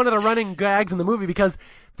will become one of the running gags in the movie, because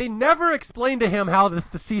they never explain to him how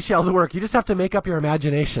the seashells work. You just have to make up your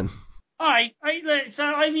imagination.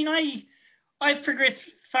 I've progressed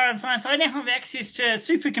as far as science. I now have access to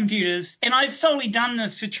supercomputers, and I've solely done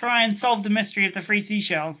this to try and solve the mystery of the free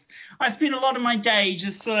seashells. I spend a lot of my day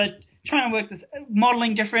just sort of trying to work this,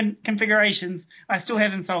 modeling different configurations. I still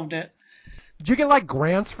haven't solved it. Did you get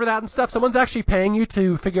grants for that and stuff? Someone's actually paying you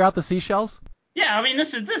to figure out the seashells? Yeah, I mean,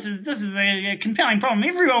 this is a compelling problem.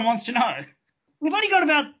 Everyone wants to know. We've only got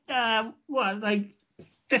about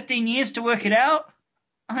 15 years to work it out.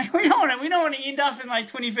 I mean, we don't want to end up in like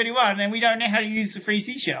 2031 and we don't know how to use the free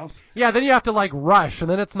seashells. Yeah, then you have to like rush, and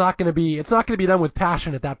then it's not going to be done with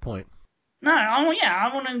passion at that point. No,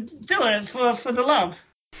 I want to do it for the love.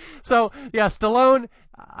 So yeah, Stallone.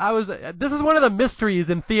 This is one of the mysteries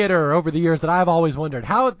in theater over the years that I've always wondered.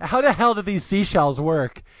 How the hell did these seashells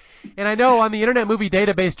work? And I know on the Internet Movie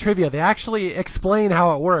Database trivia, they actually explain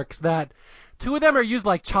how it works, that 2 of them are used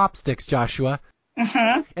like chopsticks, Joshua.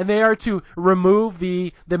 Uh-huh. And they are to remove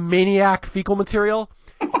the maniac fecal material.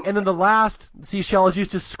 And then the last seashell is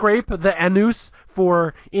used to scrape the anus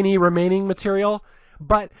for any remaining material.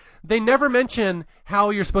 But they never mention how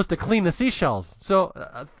you're supposed to clean the seashells. So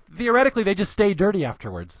theoretically, they just stay dirty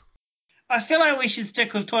afterwards. I feel like we should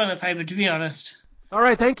stick with toilet paper, to be honest. All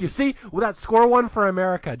right, thank you. See, well, that's score 1 for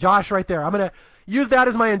America. Josh right there. I'm going to use that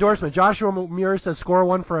as my endorsement. Joshua Muir says score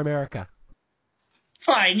 1 for America.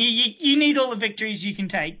 Fine, you need all the victories you can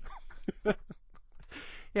take.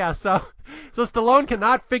 Yeah, so Stallone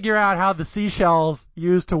cannot figure out how the seashells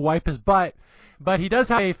used to wipe his butt, but he does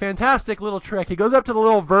have a fantastic little trick. He goes up to the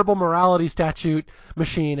little verbal morality statute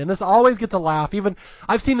machine, and this always gets a laugh. Even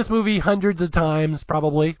I've seen this movie hundreds of times,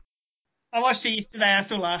 probably. I watched it yesterday, I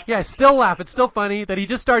still laughed. Yeah, still laugh. It's still funny that he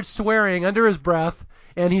just starts swearing under his breath.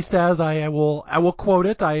 And he says, I will quote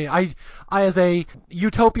it. I as a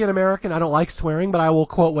utopian American, I don't like swearing, but I will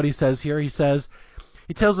quote what he says here. He says,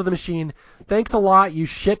 he tells the machine, "Thanks a lot, you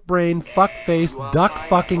shit-brained, fuck-faced,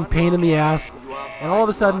 duck-fucking pain in the ass." And all of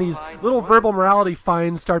a sudden, these little verbal morality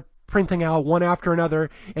fines start printing out one after another.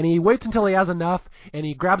 And he waits until he has enough, and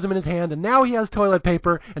he grabs them in his hand, and now he has toilet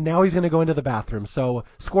paper, and now he's going to go into the bathroom. So,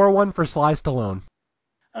 score 1 for Sly Stallone.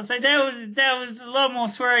 I'll say that was a lot more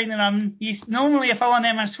swearing than I'm used. Normally, if I want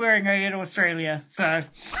that much swearing, I go to Australia. So.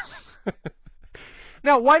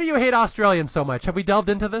 Now, why do you hate Australians so much? Have we delved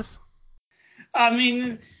into this? I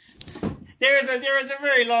mean, there is a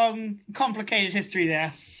very long, complicated history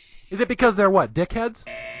there. Is it because they're what, dickheads?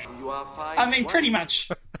 I mean, pretty much.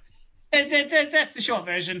 That's the short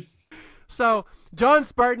version. So, John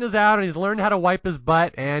Spartan is out and he's learned how to wipe his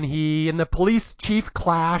butt, and he and the police chief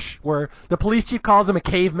clash, where the police chief calls him a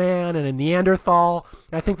caveman and a Neanderthal.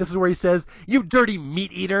 And I think this is where he says, "You dirty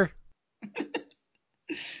meat eater."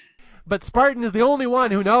 But Spartan is the only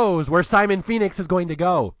one who knows where Simon Phoenix is going to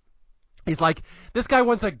go. He's like, this guy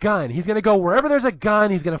wants a gun. He's going to go wherever there's a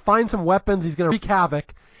gun. He's going to find some weapons. He's going to wreak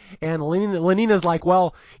havoc. And Lenina's like,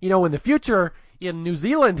 well, in the future, in New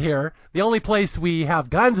Zealand here, the only place we have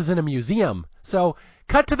guns is in a museum. So,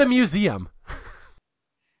 cut to the museum.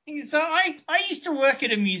 So I used to work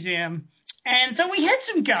at a museum, and so we had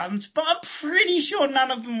some guns, but I'm pretty sure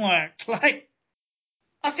none of them worked. Like,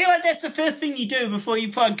 I feel like that's the first thing you do before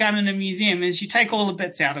you put a gun in a museum is you take all the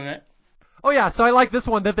bits out of it. Oh yeah, so I like this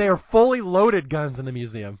one, that they are fully loaded guns in the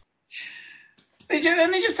museum. They're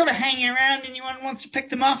just sort of hanging around, and anyone wants to pick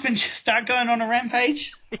them up and just start going on a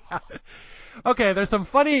rampage. Yeah. Okay, there's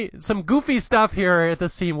some goofy stuff here at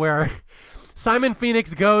this scene where Simon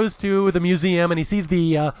Phoenix goes to the museum and he sees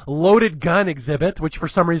the loaded gun exhibit, which for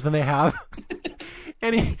some reason they have.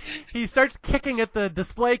 And he starts kicking at the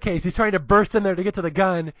display case. He's trying to burst in there to get to the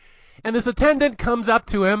gun. And this attendant comes up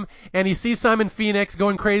to him, and he sees Simon Phoenix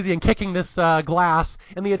going crazy and kicking this glass.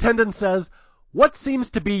 And the attendant says, "What seems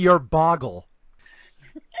to be your boggle?"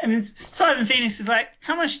 And Simon Phoenix is like,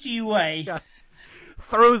 "How much do you weigh?" Yeah.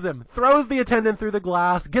 Throws the attendant through the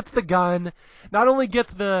glass, gets the gun, not only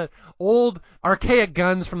gets the old archaic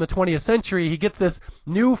guns from the 20th century, he gets this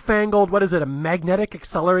newfangled, a magnetic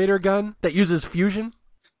accelerator gun that uses fusion?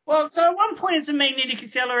 Well, so at one point it's a magnetic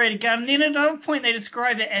accelerator gun, and then at another point they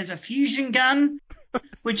describe it as a fusion gun,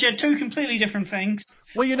 which are two completely different things.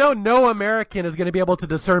 Well, no American is going to be able to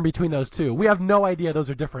discern between those two. We have no idea those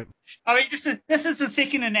are different. I mean, this is the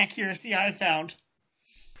second inaccuracy I found.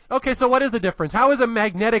 Okay, so what is the difference? How is a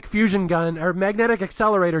magnetic fusion gun or magnetic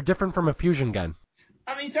accelerator different from a fusion gun?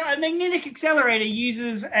 I mean, so a magnetic accelerator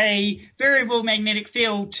uses a variable magnetic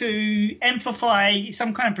field to amplify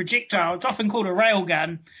some kind of projectile. It's often called a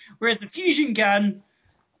railgun, whereas a fusion gun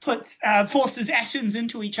forces atoms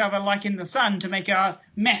into each other like in the sun to make a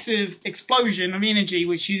massive explosion of energy,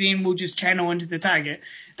 which you then will just channel into the target.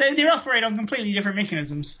 They operate on completely different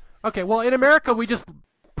mechanisms. Okay, well, in America, we just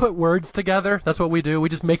put words together. That's what we do. We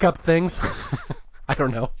just make up things. I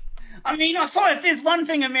don't know. I mean, I thought if there's one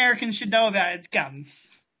thing Americans should know about, it's guns.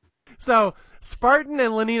 So, Spartan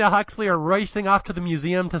and Lenina Huxley are racing off to the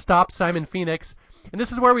museum to stop Simon Phoenix. And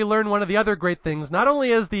this is where we learn one of the other great things. Not only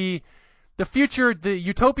is the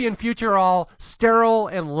utopian future all sterile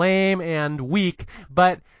and lame and weak,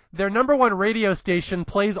 but their number one radio station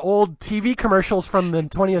plays old TV commercials from the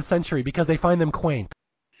 20th century because they find them quaint.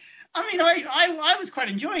 I mean, I was quite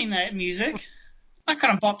enjoying that music. I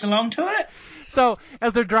kind of bopped along to it. So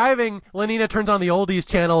as they're driving, Lenina turns on the oldies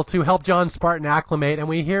channel to help John Spartan acclimate, and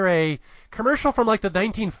we hear a commercial from like the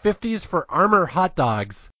 1950s for Armour hot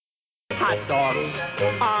dogs. Hot dogs,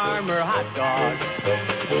 Armour hot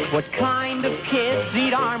dogs. What kind of kids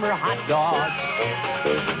eat Armour hot dogs?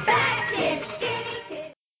 Fat kids, skinny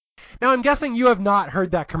kids. Now I'm guessing you have not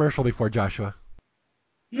heard that commercial before, Joshua.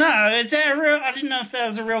 No, is that a real? I didn't know if that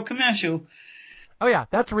was a real commercial. Oh yeah,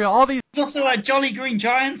 that's real. All these. There's also a Jolly Green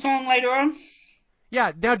Giant song later on.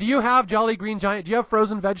 Yeah. Now, do you have Jolly Green Giant? Do you have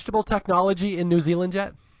frozen vegetable technology in New Zealand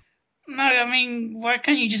yet? No, I mean, why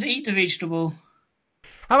can't you just eat the vegetable?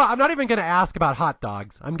 How about, I'm not even going to ask about hot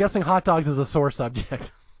dogs. I'm guessing hot dogs is a sore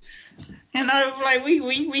subject. You know, like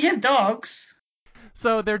we have dogs.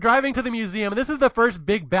 So they're driving to the museum. This is the first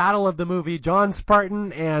big battle of the movie. John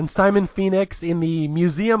Spartan and Simon Phoenix in the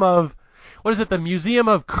Museum of, what is it, the Museum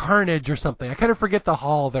of Carnage or something. I kind of forget the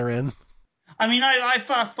hall they're in. I mean, I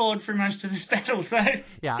fast forward through most of this battle, so...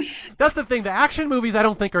 Yeah, that's the thing. The action movies I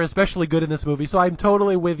don't think are especially good in this movie, so I'm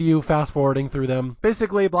totally with you fast forwarding through them.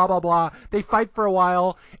 Basically, blah, blah, blah. They fight for a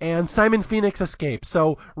while, and Simon Phoenix escapes.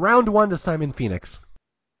 So round one to Simon Phoenix.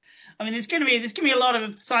 I mean, there's gonna be a lot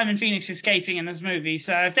of Simon Phoenix escaping in this movie,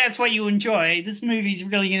 so if that's what you enjoy, this movie's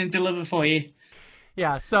really gonna deliver for you.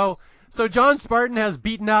 Yeah, so John Spartan has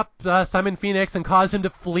beaten up Simon Phoenix and caused him to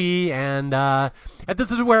flee, and this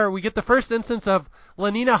is where we get the first instance of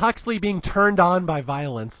Lenina Huxley being turned on by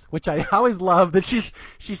violence, which I always love, that she's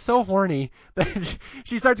so horny that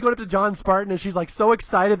she starts going up to John Spartan, and she's like so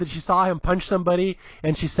excited that she saw him punch somebody,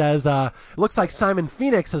 and she says, looks like Simon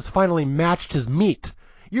Phoenix has finally matched his meat.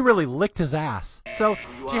 You really licked his ass. So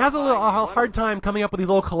she has a hard time coming up with these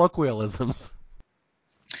little colloquialisms.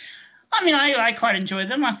 I mean, I quite enjoyed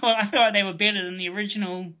them. I feel like they were better than the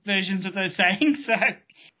original versions of those sayings. So,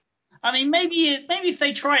 I mean, maybe if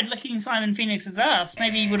they tried licking Simon Phoenix's ass,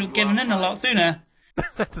 maybe he would have given in a lot sooner.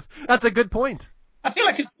 That's a good point. I feel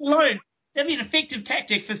like it's Stallone. That'd be an effective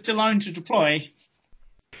tactic for Stallone to deploy.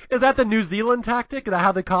 Is that the New Zealand tactic? Is that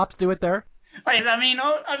how the cops do it there? Like, I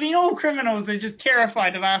mean, all criminals are just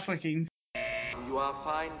terrified of ass licking. You are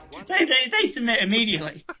fine. They submit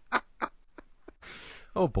immediately.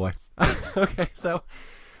 Oh boy. Okay, so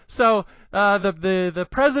the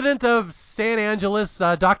president of San Angeles,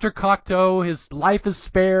 Dr. Cocteau, his life is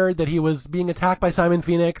spared, that he was being attacked by Simon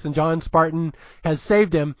Phoenix, and John Spartan has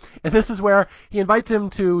saved him. And this is where he invites him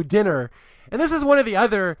to dinner. And this is one of the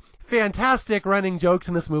other fantastic running jokes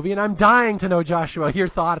in this movie, and I'm dying to know, Joshua, your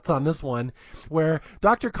thoughts on this one, where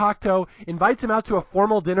Dr. Cocteau invites him out to a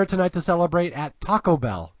formal dinner tonight to celebrate at Taco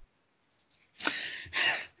Bell.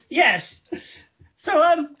 Yes.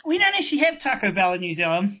 So, we don't actually have Taco Bell in New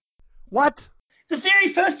Zealand. What? The very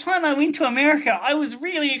first time I went to America, I was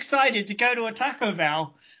really excited to go to a Taco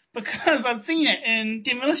Bell because I'd seen it in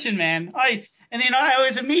Demolition Man. And then I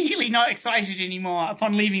was immediately not excited anymore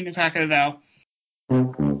upon leaving the Taco Bell.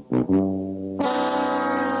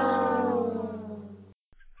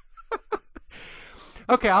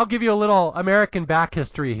 Okay, I'll give you a little American back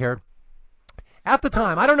history here. At the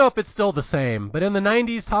time, I don't know if it's still the same, but in the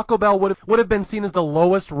 90s, Taco Bell would have been seen as the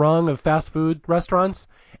lowest rung of fast food restaurants,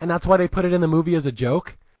 and that's why they put it in the movie as a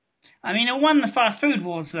joke. I mean, it won the fast food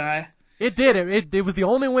wars, though. It did. It was the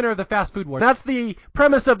only winner of the fast food war. That's the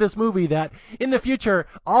premise of this movie, that in the future,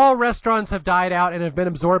 all restaurants have died out and have been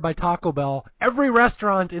absorbed by Taco Bell. Every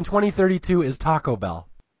restaurant in 2032 is Taco Bell.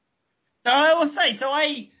 I will say, so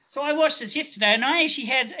I watched this yesterday, and I actually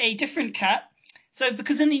had a different cut. So,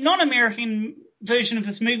 because in the non-American version of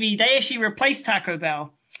this movie, they actually replaced Taco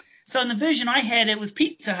Bell. So in the version I had, it was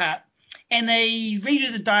Pizza Hut. And they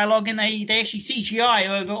redo the dialogue, and they actually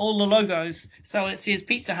CGI over all the logos, so it says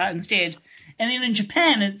Pizza Hut instead. And then in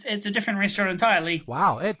Japan, it's a different restaurant entirely.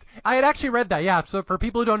 Wow, I had actually read that, yeah. So for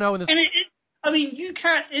people who don't know, in this, and I mean, you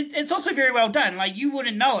can't. It's also very well done. Like, you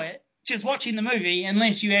wouldn't know it just watching the movie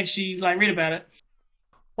unless you actually read about it.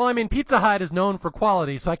 Well, I mean, Pizza Hut is known for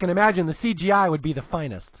quality, so I can imagine the CGI would be the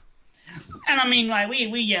finest. And I mean, like,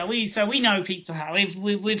 we know Pizza Hut.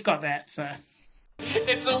 We've got that. So.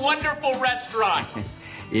 It's a wonderful restaurant.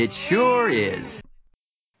 It sure is.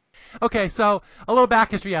 Okay, so a little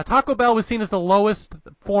back history. Yeah, Taco Bell was seen as the lowest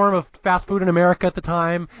form of fast food in America at the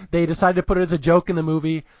time. They decided to put it as a joke in the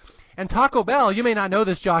movie. And Taco Bell, you may not know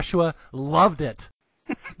this, Joshua, loved it.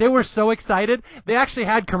 They were so excited. They actually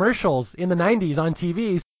had commercials in the 90s on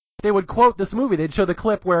TV. They would quote this movie. They'd show the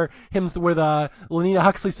clip where Lenina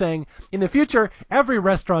Huxley saying, "In the future, every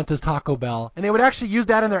restaurant is Taco Bell," and they would actually use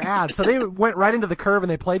that in their ads. So they went right into the curve and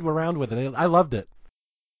they played around with it. I loved it.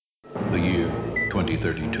 The year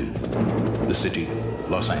 2032. The city,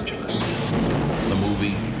 Los Angeles. The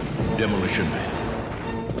movie, Demolition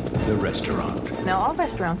Man. The restaurant. Now, all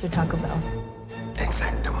restaurants are Taco Bell.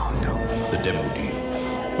 Exactamundo. The demo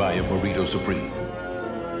deal. Buy a burrito supreme,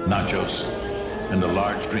 nachos, and a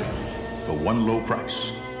large drink for one low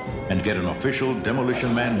price. And get an official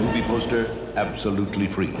Demolition Man movie poster absolutely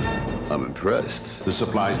free. I'm impressed. The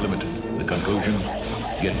supply's limited. The conclusion,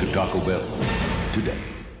 get to Taco Bell today.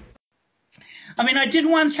 I mean, I did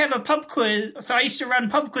once have a pub quiz, so I used to run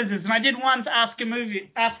pub quizzes, and I did once ask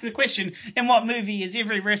the question, in what movie is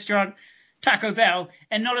every restaurant Taco Bell?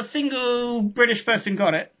 And not a single British person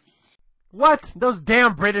got it. What? Those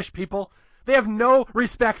damn British people. They have no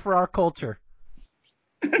respect for our culture.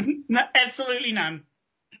 No, absolutely none.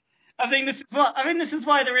 I think this is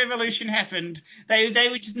why the revolution happened. They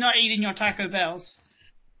were just not eating your Taco Bells.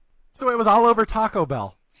 So it was all over Taco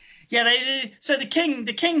Bell. Yeah, so the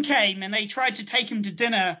king came and they tried to take him to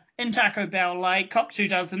dinner in Taco Bell like Cocteau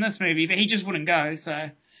does in this movie, but he just wouldn't go. So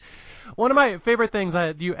one of my favorite things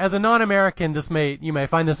that you, as a non-American, you may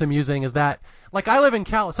find this amusing, is that like I live in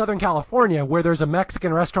Southern California where there's a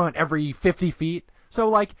Mexican restaurant every 50 feet. So,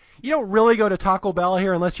 like, you don't really go to Taco Bell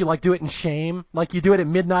here unless you, like, do it in shame. Like, you do it at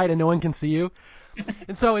midnight and no one can see you.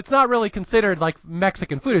 And so it's not really considered, like,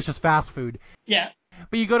 Mexican food. It's just fast food. Yeah.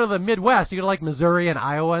 But you go to the Midwest. You go to, like, Missouri and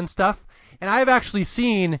Iowa and stuff. And I've actually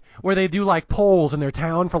seen where they do, like, polls in their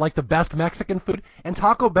town for, like, the best Mexican food. And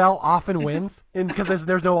Taco Bell often wins because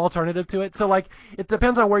there's no alternative to it. So, like, it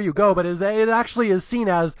depends on where you go. But it actually is seen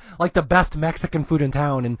as, like, the best Mexican food in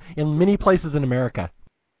town in many places in America.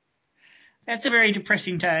 That's a very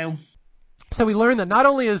depressing tale. So we learned that not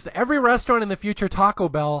only is every restaurant in the future Taco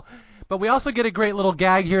Bell, but we also get a great little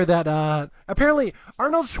gag here that apparently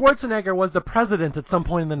Arnold Schwarzenegger was the president at some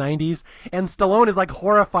point in the 90s, and Stallone is like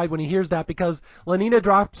horrified when he hears that because Lenina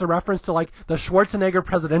drops a reference to like the Schwarzenegger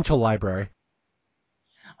Presidential Library.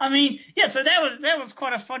 I mean, yeah, so that was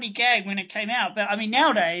quite a funny gag when it came out, but I mean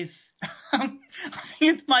nowadays, I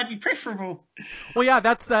think it might be preferable. Well, yeah,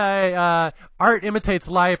 that's art imitates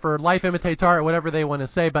life or life imitates art, whatever they want to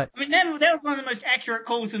say. But I mean, that was one of the most accurate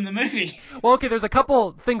calls in the movie. Well, okay, there's a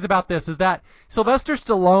couple things about this. Is that Sylvester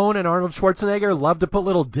Stallone and Arnold Schwarzenegger love to put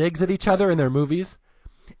little digs at each other in their movies.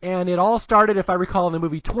 And it all started, if I recall, in the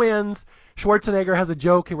movie Twins. Schwarzenegger has a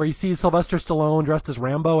joke where he sees Sylvester Stallone dressed as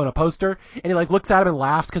Rambo in a poster, and he like looks at him and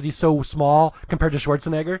laughs because he's so small compared to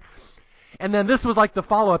Schwarzenegger. And then this was like the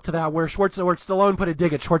follow-up to that where Stallone put a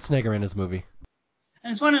dig at Schwarzenegger in his movie.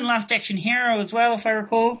 And there's one in Last Action Hero as well, if I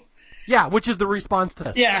recall. Yeah, which is the response to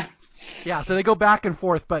this. Yeah. Yeah, so they go back and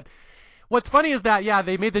forth, but what's funny is that, yeah,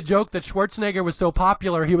 they made the joke that Schwarzenegger was so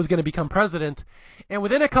popular he was going to become president. And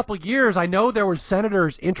within a couple years, I know there were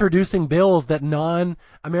senators introducing bills that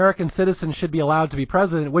non-American citizens should be allowed to be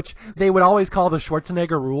president, which they would always call the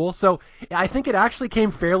Schwarzenegger rule. So I think it actually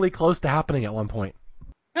came fairly close to happening at one point.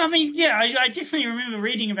 I mean, yeah, I definitely remember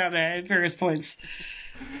reading about that at various points.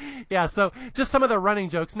 Yeah, so just some of the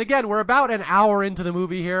running jokes. And again, we're about an hour into the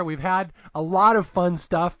movie here. We've had a lot of fun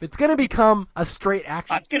stuff. It's going to become a straight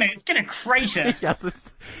action. It's going to crater. Yes,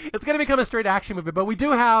 it's going to become a straight action movie. But we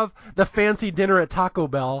do have the fancy dinner at Taco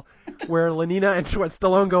Bell where Lenina and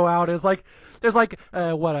Stallone go out. There's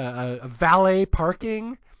a valet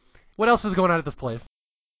parking. What else is going on at this place?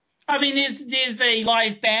 I mean, there's a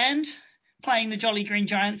live band playing the Jolly Green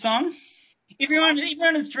Giant song. Everyone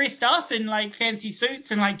is dressed up in like fancy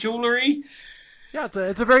suits and like jewelry. Yeah,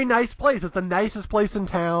 it's a very nice place. It's the nicest place in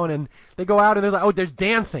town, and they go out and there's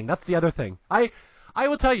dancing. That's the other thing. I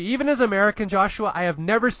will tell you, even as American, Joshua, I have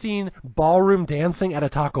never seen ballroom dancing at a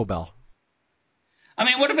Taco Bell. I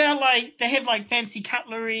mean, what about like they have like fancy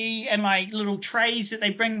cutlery and like little trays that they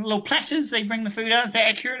bring, little platters they bring the food out? Is that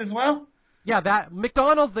accurate as well? Yeah, that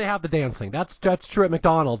McDonald's they have the dancing. That's true at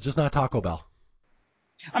McDonald's, just not Taco Bell.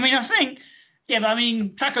 I mean, I think. Yeah, but I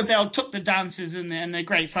mean, Taco Bell took the dancers in the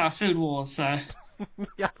Great Fast Food Wars, so.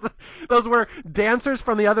 Yes, those were dancers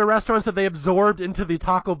from the other restaurants that they absorbed into the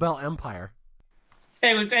Taco Bell empire.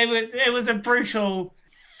 It was a brutal,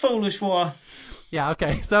 foolish war. Yeah,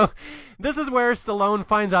 okay. So this is where Stallone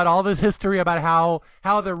finds out all this history about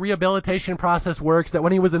how the rehabilitation process works, that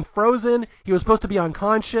when he was in Frozen, he was supposed to be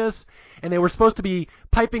unconscious, and they were supposed to be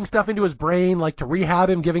piping stuff into his brain, like to rehab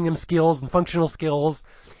him, giving him skills and functional skills.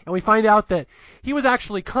 And we find out that he was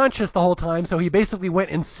actually conscious the whole time, so he basically went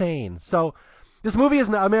insane. So this movie is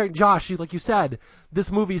not American. Josh, like you said,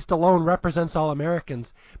 this movie, Stallone, represents all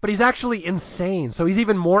Americans, but he's actually insane. So he's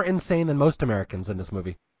even more insane than most Americans in this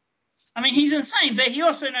movie. I mean, he's insane, but he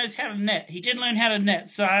also knows how to knit. He did learn how to knit,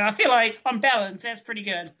 so I feel like, on balance, that's pretty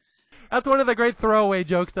good. That's one of the great throwaway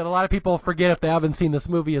jokes that a lot of people forget if they haven't seen this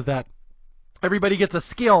movie, is that everybody gets a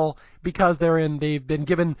skill because they've been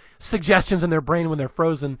given suggestions in their brain when they're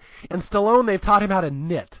frozen. And Stallone, they've taught him how to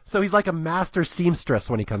knit. So he's like a master seamstress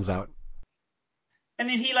when he comes out. And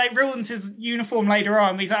then he ruins his uniform later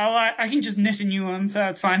on. He's like, oh, I can just knit a new one, so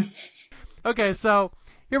it's fine. Okay, so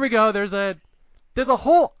here we go. There's a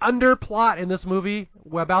whole underplot in this movie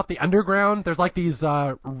about the underground. There's like these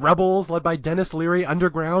rebels led by Dennis Leary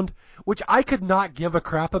underground, which I could not give a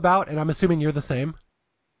crap about, and I'm assuming you're the same.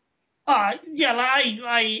 Yeah,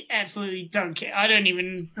 I absolutely don't care. I don't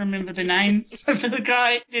even remember the name of the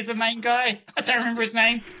guy. There's a main guy. I don't remember his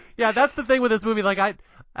name. Yeah, that's the thing with this movie. Like,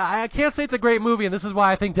 I can't say it's a great movie, and this is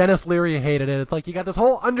why I think Dennis Leary hated it. It's like you got this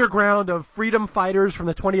whole underground of freedom fighters from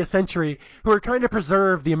the 20th century who are trying to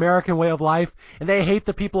preserve the American way of life, and they hate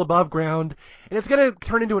the people above ground. And it's going to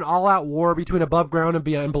turn into an all-out war between above ground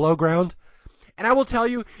and below ground. And I will tell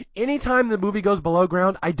you, anytime the movie goes below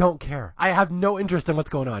ground, I don't care. I have no interest in what's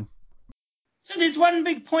going on. So there's one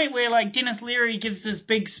big point where, Dennis Leary gives this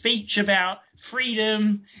big speech about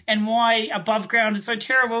freedom and why above ground is so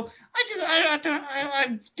terrible.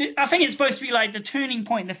 I think it's supposed to be the turning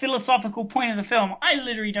point, the philosophical point of the film. I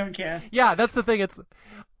literally don't care. Yeah, that's the thing. It's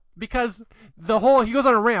because he goes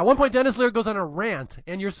on a rant. At one point, Dennis Leary goes on a rant,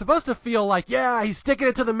 and you're supposed to feel like, yeah, he's sticking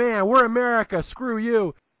it to the man. We're America. Screw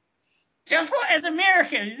you. See, I thought as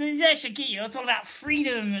Americans, that should get you. It's all about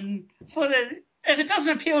freedom and if it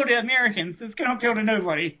doesn't appeal to Americans, it's going to appeal to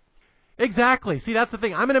nobody. Exactly. See, that's the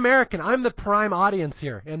thing. I'm an American. I'm the prime audience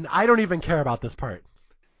here, and I don't even care about this part.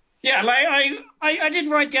 Yeah, I did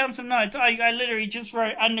write down some notes. I literally just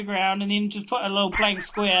wrote underground and then just put a little blank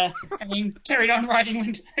square and then carried on writing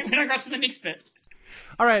when I got to the next bit.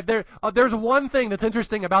 All right, there's one thing that's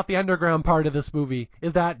interesting about the underground part of this movie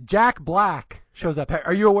is that Jack Black shows up.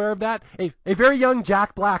 Are you aware of that? A very young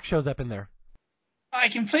Jack Black shows up in there. I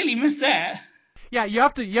completely missed that. Yeah, you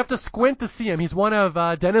have to squint to see him. He's one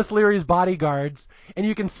of Dennis Leary's bodyguards, and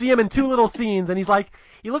you can see him in two little scenes, and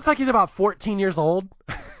he looks like he's about 14 years old.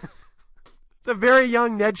 It's a very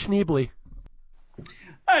young Ned Schneebly.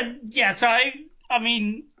 Yeah, so I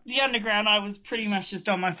mean, the underground, I was pretty much just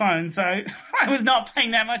on my phone, so I was not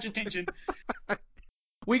paying that much attention.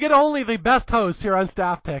 We get only the best hosts here on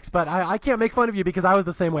Staff Picks, but I can't make fun of you because I was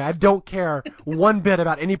the same way. I don't care one bit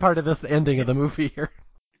about any part of this ending of the movie here.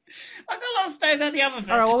 I got a lot of stuff about the other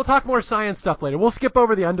bit. All right, well, we'll talk more science stuff later. We'll skip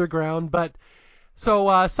over the underground, but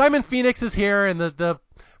so Simon Phoenix is here, and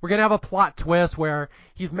we're gonna have a plot twist where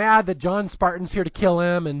he's mad that John Spartan's here to kill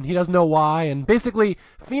him, and he doesn't know why. And basically,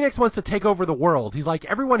 Phoenix wants to take over the world. He's like,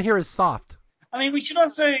 everyone here is soft. I mean, we should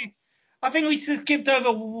also. I think we skipped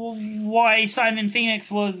over why Simon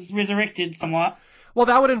Phoenix was resurrected somewhat. Well,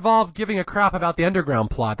 that would involve giving a crap about the underground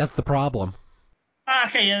plot. That's the problem.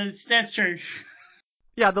 Okay, yeah, that's true.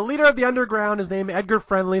 Yeah, the leader of the underground is named Edgar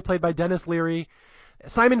Friendly, played by Dennis Leary.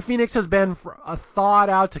 Simon Phoenix has been thawed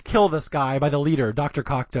out to kill this guy by the leader, Dr.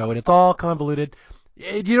 Cocteau, and it's all convoluted.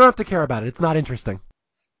 You don't have to care about it. It's not interesting.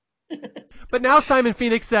 But now Simon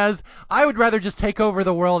Phoenix says, I would rather just take over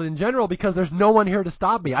the world in general because there's no one here to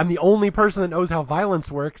stop me. I'm the only person that knows how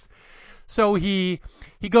violence works. So he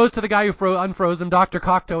goes to the guy who unfroze him, Dr.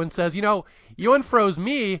 Cocteau, and says, you unfroze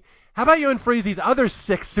me. How about you unfreeze these other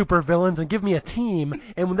 6 supervillains and give me a team,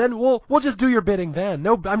 and then we'll just do your bidding then.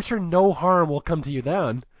 No, I'm sure no harm will come to you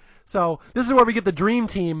then. So this is where we get the dream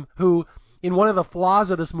team, who, in one of the flaws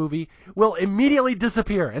of this movie, will immediately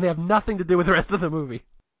disappear, and they have nothing to do with the rest of the movie.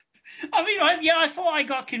 I mean, I thought I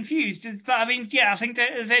got confused, but I mean, yeah, I think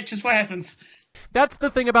that's just what happens. That's the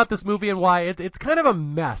thing about this movie and why it's kind of a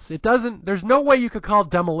mess. There's no way you could call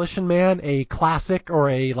Demolition Man a classic or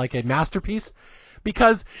a masterpiece.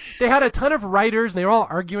 Because they had a ton of writers, and they were all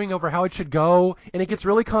arguing over how it should go, and it gets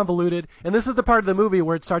really convoluted. And this is the part of the movie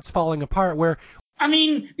where it starts falling apart, where... I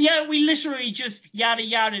mean, yeah, we literally just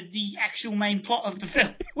yada-yada the actual main plot of the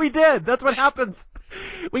film. We did! That's what happens!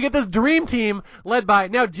 We get this dream team led by...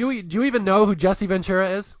 Now, do you even know who Jesse Ventura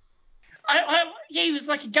is? Yeah, he was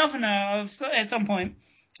like a governor at some point,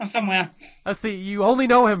 or somewhere. Let's see, you only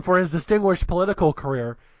know him for his distinguished political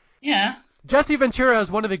career. Yeah. Jesse Ventura is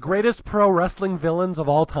one of the greatest pro wrestling villains of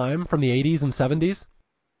all time from the 80s and 70s.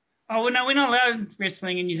 Oh, no, we're not allowed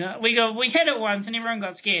wrestling in New Zealand. We had it once and everyone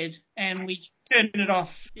got scared and we turned it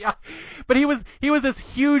off. Yeah, but he was this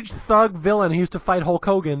huge thug villain who used to fight Hulk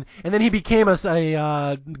Hogan, and then he became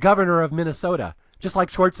a governor of Minnesota. Just like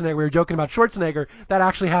Schwarzenegger, we were joking about Schwarzenegger, that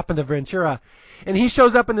actually happened to Ventura. And he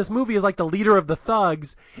shows up in this movie as like the leader of the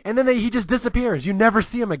thugs, and then he just disappears. You never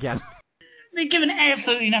see him again. They're given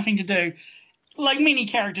absolutely nothing to do. Like many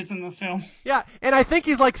characters in this film. Yeah, and I think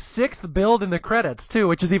he's like 6th billed in the credits, too,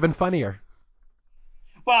 which is even funnier.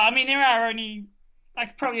 Well, I mean, there are only I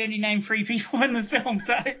could probably only name 3 people in this film,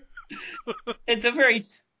 so there's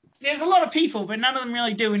a lot of people, but none of them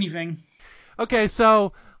really do anything. Okay,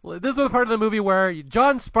 so this was part of the movie where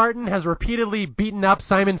John Spartan has repeatedly beaten up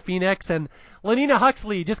Simon Phoenix, and Lenina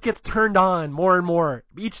Huxley just gets turned on more and more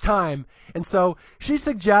each time. And so she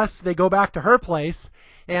suggests they go back to her place,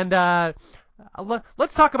 and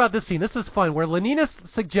let's talk about this scene. This is fun, where Lenina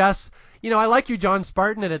suggests, I like you, John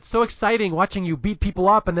Spartan, and it's so exciting watching you beat people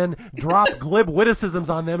up and then drop glib witticisms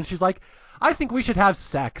on them. And she's like, I think we should have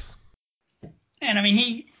sex. And I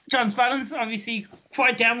mean, John Spartan's obviously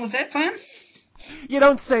quite down with that plan. You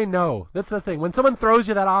don't say no. That's the thing. When someone throws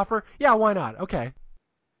you that offer, yeah, why not? Okay.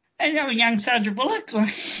 And young Sandra Bullock.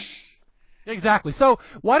 Exactly. So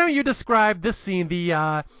why don't you describe this scene,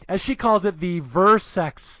 the as she calls it, the verse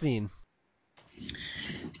sex scene?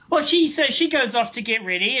 Well, she goes off to get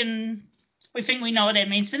ready, and we think we know what that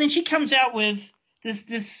means. But then she comes out with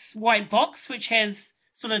this white box which has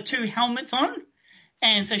sort of 2 helmets on,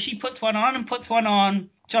 and so she puts one on and puts one on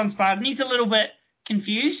John Spartan. He's a little bit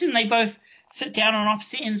confused, and they both sit down on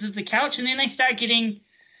opposite ends of the couch, and then they start getting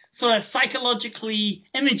sort of psychologically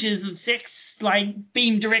images of sex like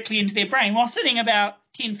beamed directly into their brain while sitting about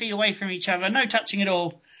 10 feet away from each other, no touching at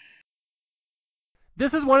all.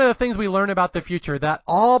 This is one of the things we learn about the future, that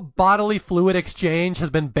all bodily fluid exchange has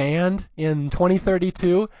been banned in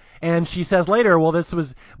 2032. And she says later, well,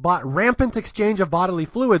 rampant exchange of bodily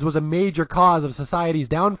fluids was a major cause of society's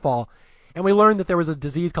downfall. And we learned that there was a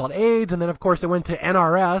disease called AIDS, and then, of course, it went to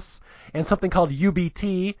NRS and something called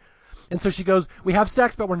UBT. And so she goes, we have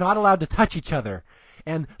sex, but we're not allowed to touch each other.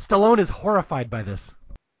 And Stallone is horrified by this.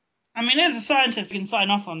 I mean, as a scientist, I can sign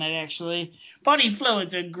off on that, actually. Body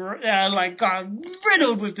fluids are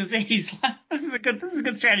riddled with disease. This is a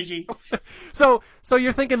good strategy. So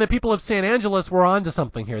you're thinking the people of San Angeles were onto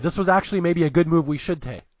something here. This was actually maybe a good move we should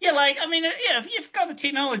take. Yeah, if you've got the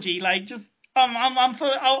technology, I'll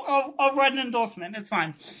write an endorsement. It's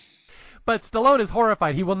fine. But Stallone is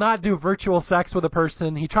horrified. He will not do virtual sex with a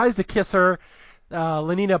person. He tries to kiss her.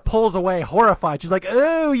 Lenina pulls away, horrified. She's like,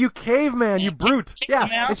 "Oh, you caveman, you brute!"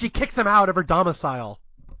 Yeah, and she kicks him out of her domicile.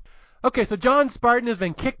 Okay, so John Spartan has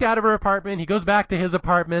been kicked out of her apartment. He goes back to his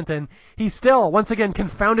apartment, and he's still, once again,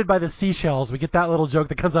 confounded by the seashells. We get that little joke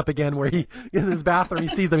that comes up again where he, in his bathroom, he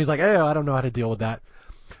sees them. He's like, "Oh, I don't know how to deal with that."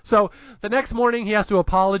 So the next morning, he has to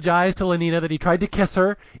apologize to Lenina that he tried to kiss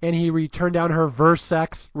her, and he turned down her verse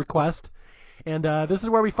sex request. And this is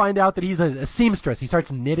where we find out that he's a seamstress. He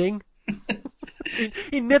starts knitting.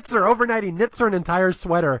 He knits her overnight. He knits her an entire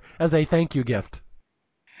sweater as a thank you gift.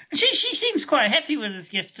 She seems quite happy with his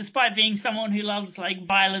gift, despite being someone who loves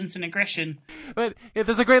violence and aggression. But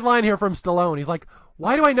there's a great line here from Stallone. He's like,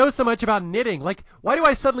 "Why do I know so much about knitting? Why do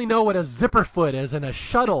I suddenly know what a zipper foot is, and a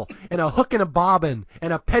shuttle, and a hook and a bobbin,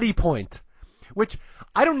 and a petty point?" Which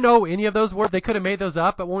I don't know any of those words. They could have made those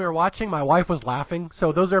up, but when we were watching, my wife was laughing.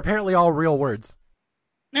 So those are apparently all real words.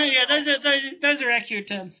 No, yeah, those are accurate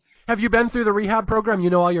terms. Have you been through the rehab program? You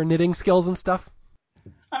know all your knitting skills and stuff?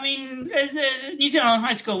 I mean, as New Zealand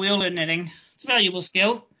high school, we all learn knitting. It's a valuable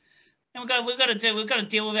skill, and we've got to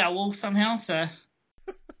deal with our wool somehow. So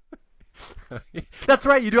that's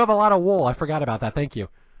right. You do have a lot of wool. I forgot about that. Thank you.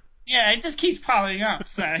 Yeah, it just keeps piling up.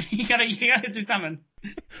 So you gotta do something.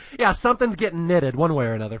 Yeah, something's getting knitted one way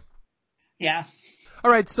or another. Yeah. All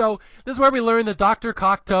right, so this is where we learn that Dr.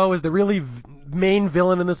 Cocteau is the really main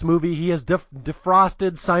villain in this movie. He has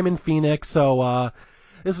defrosted Simon Phoenix, so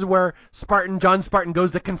this is where John Spartan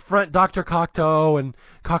goes to confront Dr. Cocteau, and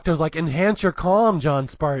Cocteau's like, "Enhance your calm, John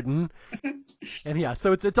Spartan." And yeah,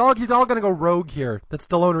 so he's all going to go rogue here. That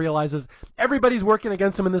Stallone realizes everybody's working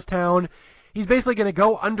against him in this town. He's basically going to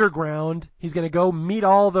go underground. He's going to go meet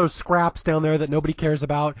all those scraps down there that nobody cares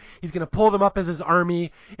about. He's going to pull them up as his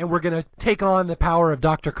army, and we're going to take on the power of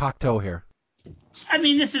Dr. Cocteau here. I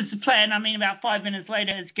mean, this is the plan. I mean, about 5 minutes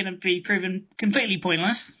later, it's going to be proven completely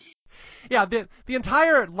pointless. Yeah, the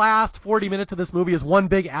entire last 40 minutes of this movie is one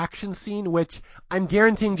big action scene, which I'm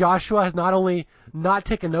guaranteeing Joshua has not only not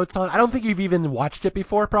taken notes on, I don't think you've even watched it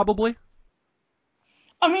before, probably.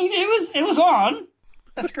 I mean, it was on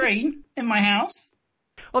a screen in my house.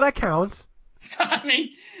 Well, that counts. So, I mean,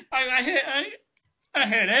 I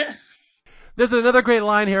heard it. There's another great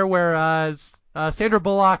line here where Sandra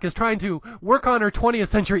Bullock is trying to work on her 20th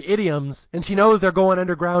century idioms, and she knows they're going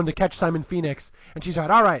underground to catch Simon Phoenix, and she's like,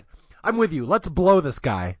 "All right, I'm with you. Let's blow this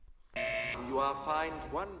guy." You are fined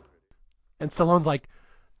one. And Stallone's like,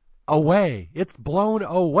 "Away. It's blown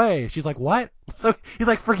away." She's like, "What?" So he's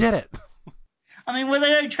like, "Forget it." I mean, well, they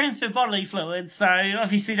don't transfer bodily fluids, so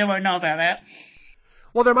obviously they won't know about that.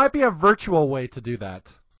 Well, there might be a virtual way to do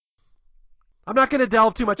that. I'm not going to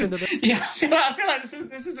delve too much into this. Yeah, I feel like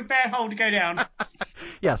this is a bad hole to go down.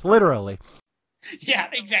 Yes, literally. Yeah,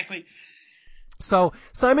 exactly. So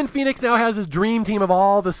Simon Phoenix now has his dream team of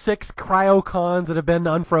all the 6 cryocons that have been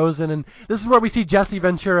unfrozen, and this is where we see Jesse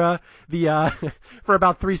Ventura for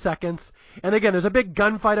about 3 seconds. And again, there's a big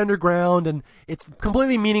gunfight underground, and it's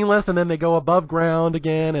completely meaningless, and then they go above ground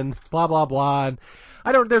again, and blah, blah, blah. And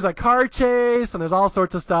there's a car chase, and there's all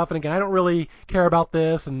sorts of stuff, and again, I don't really care about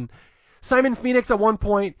this, and Simon Phoenix, at one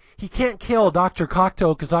point, he can't kill Dr.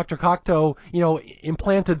 Cocteau because Dr. Cocteau,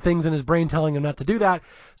 implanted things in his brain telling him not to do that.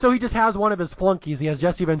 So he just has one of his flunkies. He has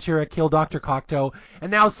Jesse Ventura kill Dr. Cocteau,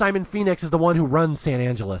 and now Simon Phoenix is the one who runs San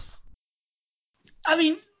Angeles. I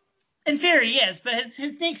mean, in theory, yes, but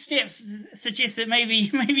his next steps suggest that maybe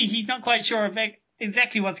he's not quite sure of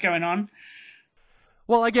exactly what's going on.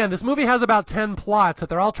 Well, again, this movie has about 10 plots that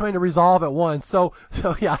they're all trying to resolve at once. So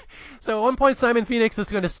yeah. So at one point, Simon Phoenix is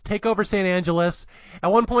going to take over San Angeles.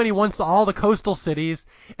 At one point, he wants all the coastal cities.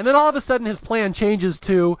 And then all of a sudden, his plan changes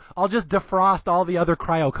to, I'll just defrost all the other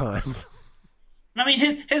cryocons. I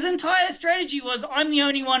mean, his entire strategy was, I'm the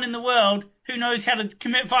only one in the world who knows how to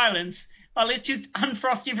commit violence. Well, let's just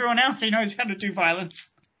unfrost everyone else who knows how to do violence.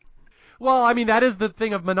 Well, I mean, that is the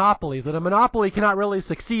thing of monopolies, that a monopoly cannot really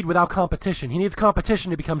succeed without competition. He needs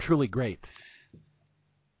competition to become truly great.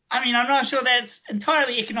 I mean, I'm not sure that's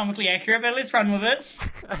entirely economically accurate, but let's run with it.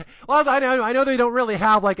 Well, I know they don't really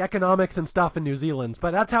have, economics and stuff in New Zealand,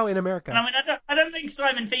 but that's how in America. I mean, I don't think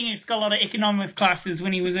Simon Phoenix got a lot of economics classes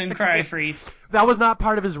when he was in Cryo-Freeze. That was not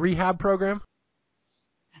part of his rehab program?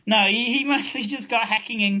 No, he mostly just got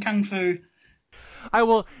hacking and kung fu. I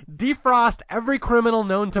will defrost every criminal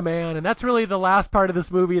known to man, and that's really the last part of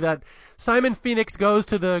this movie, that Simon Phoenix goes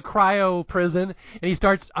to the cryo prison, and he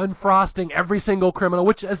starts unfrosting every single criminal,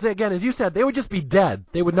 which, as you said, they would just be dead.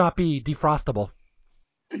 They would not be defrostable.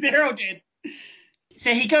 They're all dead.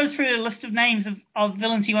 So he goes through a list of names of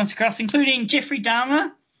villains he wants to cross, including Jeffrey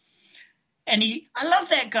Dahmer. And I love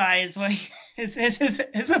that guy as well.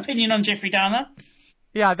 His opinion on Jeffrey Dahmer.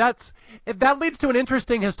 Yeah, that leads to an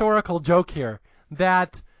interesting historical joke here.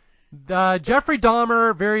 That Jeffrey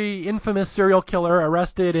Dahmer, very infamous serial killer,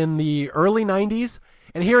 arrested in the early 90s,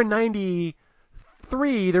 and here in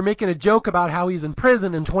 93, they're making a joke about how he's in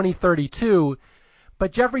prison in 2032,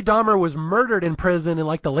 but Jeffrey Dahmer was murdered in prison in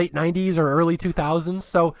the late 90s or early 2000s,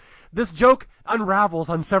 so this joke unravels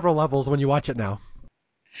on several levels when you watch it now.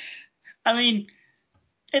 I mean,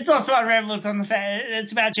 it's also unravels on the fact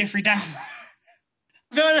it's about Jeffrey Dahmer.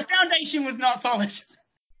 The foundation was not solid.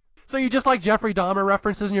 So you just like Jeffrey Dahmer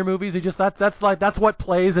references in your movies? You just that's what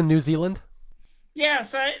plays in New Zealand? Yeah,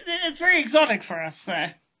 so it's very exotic for us.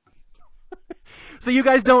 So you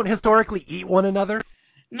guys don't historically eat one another?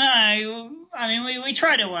 No, I mean we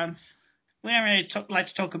tried it once. We don't really like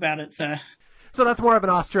to talk about it, so. So that's more of an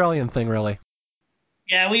Australian thing, really.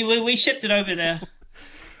 Yeah, we shipped it over there.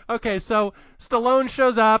 Okay, so Stallone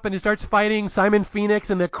shows up and he starts fighting Simon Phoenix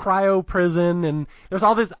in the cryo prison, and there's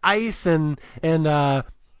all this ice and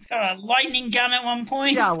it's got a lightning gun at one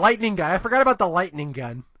point. Yeah, lightning gun. I forgot about the lightning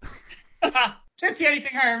gun. That's the only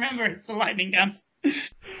thing I remember is the lightning gun.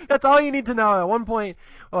 That's all you need to know. At one point,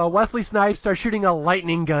 Wesley Snipes starts shooting a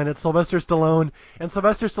lightning gun at Sylvester Stallone, and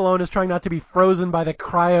Sylvester Stallone is trying not to be frozen by the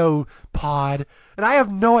cryo pod. And I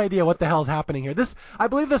have no idea what the hell is happening here. I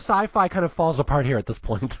believe the sci-fi kind of falls apart here at this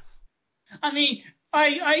point. I mean,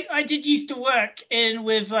 I did used to work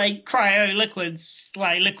with cryo liquids,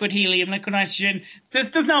 like liquid helium, liquid nitrogen.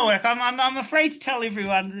 This does not work. I'm afraid to tell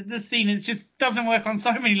everyone that this scene just doesn't work on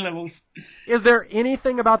so many levels. Is there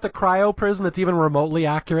anything about the cryo prison that's even remotely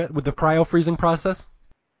accurate with the cryo freezing process?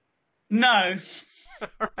 No.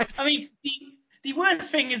 Right. I mean, the worst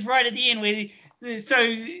thing is right at the end where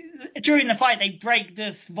during the fight they break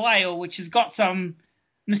this vial which has got some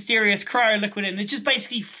mysterious cryo liquid in. It just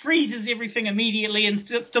basically freezes everything immediately, and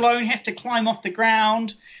Stallone has to climb off the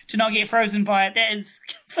ground to not get frozen by it. That is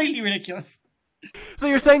completely ridiculous. So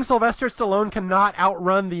you're saying Sylvester Stallone cannot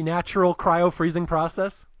outrun the natural cryo freezing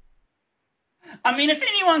process? I mean, if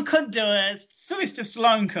anyone could do it, Sylvester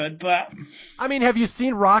Stallone could, but... I mean, have you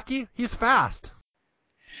seen Rocky? He's fast.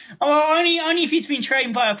 Oh, only if he's been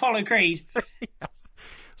trained by Apollo Creed. Yes.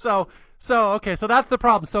 So that's the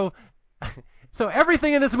problem. So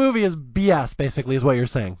everything in this movie is BS, basically, is what you're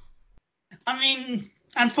saying. I mean,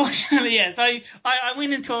 unfortunately, yes. I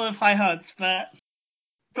went into it with high hopes, but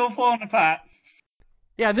it's all falling apart.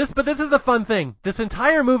 Yeah, but this is the fun thing. This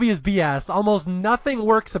entire movie is BS. Almost nothing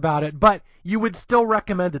works about it, but you would still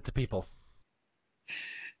recommend it to people.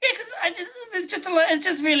 Yeah, because it's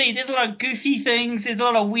just really, there's a lot of goofy things, there's a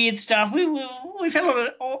lot of weird stuff. We've had a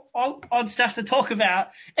lot of odd stuff to talk about,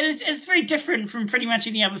 and it's very different from pretty much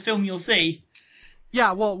any other film you'll see.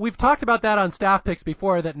 Yeah, well, we've talked about that on Staff Picks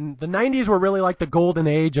before, that the 90s were really like the golden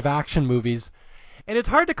age of action movies. And it's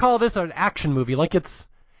hard to call this an action movie.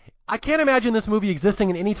 I can't imagine this movie existing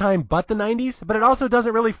in any time but the 90s, but it also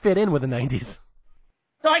doesn't really fit in with the 90s.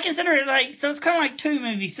 So I consider it so it's kind of like two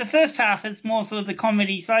movies. The first half is more sort of the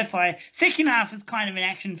comedy sci-fi. Second half is kind of an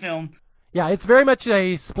action film. Yeah, it's very much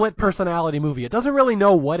a split personality movie. It doesn't really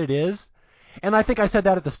know what it is. And I think I said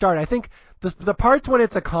that at the start. I think the parts when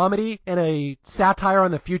it's a comedy and a satire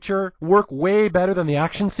on the future work way better than the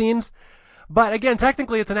action scenes. But again,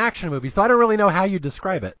 technically it's an action movie, so I don't really know how you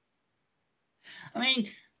describe it. I mean,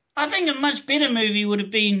 I think a much better movie would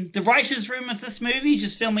have been the writer's room of this movie,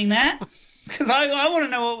 just filming that. Because I want to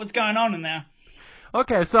know what was going on in there.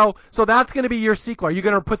 Okay, so that's going to be your sequel. Are you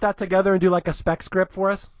going to put that together and do like a spec script for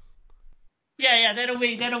us? Yeah, that'll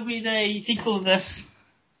be the sequel to this.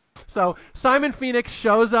 So Simon Phoenix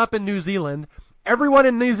shows up in New Zealand. Everyone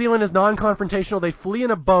in New Zealand is non-confrontational. They flee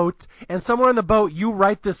in a boat, and somewhere on the boat you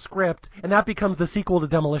write this script, and that becomes the sequel to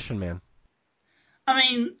Demolition Man. I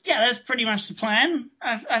mean, yeah, that's pretty much the plan.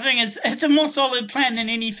 I think it's a more solid plan than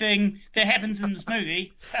anything that happens in this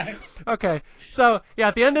movie. So. Okay, so yeah,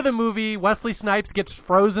 at the end of the movie, Wesley Snipes gets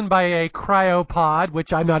frozen by a cryopod,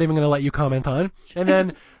 which I'm not even going to let you comment on, and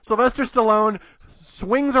then Sylvester Stallone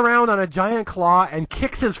swings around on a giant claw and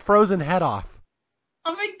kicks his frozen head off.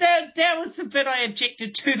 I think that was the bit I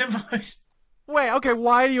objected to the most. Wait, okay,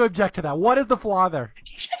 why do you object to that? What is the flaw there?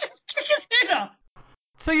 You can just kick his head off.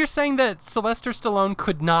 So you're saying that Sylvester Stallone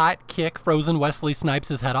could not kick frozen Wesley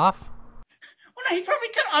Snipes' head off? Well, no, he probably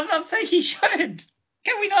could. I'm not saying he shouldn't.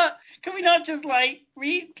 Can we not just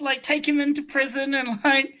take him into prison and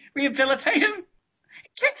rehabilitate him? He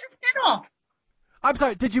kicks his head off. I'm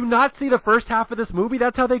sorry, did you not see the first half of this movie?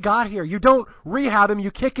 That's how they got here. You don't rehab him,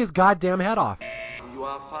 you kick his goddamn head off. You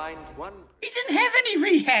are fined one. He didn't have any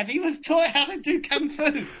rehab. He was taught how to do kung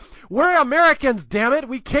fu. We're Americans, damn it.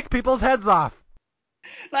 We kick people's heads off.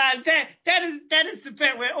 That is the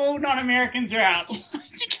bit where all non-Americans are out. You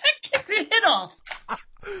can't kick their head off.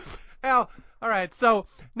 Now, all right, so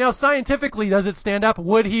now scientifically, does it stand up?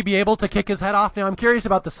 Would he be able to kick his head off? Now, I'm curious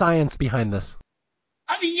about the science behind this.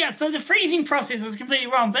 I mean, yeah, so the freezing process is completely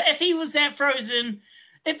wrong, but if he was that frozen,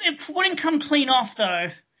 it wouldn't come clean off, though.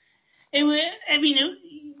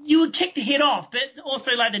 You would kick the head off, but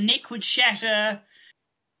also, the neck would shatter.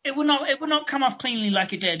 It would not come off cleanly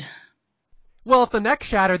like it did. Well, if the neck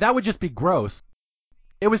shattered, that would just be gross.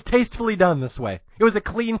 It was tastefully done this way. It was a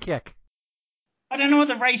clean kick. I don't know what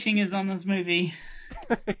the rating is on this movie.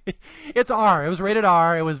 It's R. It was rated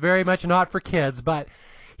R. It was very much not for kids, but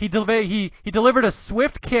he delivered a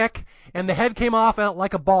swift kick, and the head came off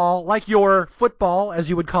like a ball, like your football, as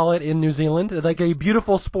you would call it in New Zealand, like a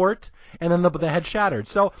beautiful sport, and then the head shattered.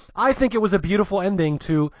 So I think it was a beautiful ending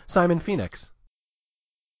to Simon Phoenix.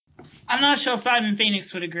 I'm not sure Simon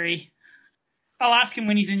Phoenix would agree. I'll ask him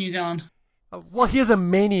when he's in New Zealand. Well, he is a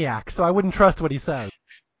maniac, so I wouldn't trust what he says.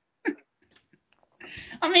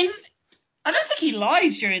 I mean, I don't think he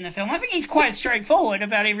lies during the film. I think he's quite straightforward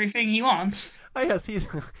about everything he wants. Oh, yes,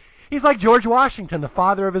 he's like George Washington, the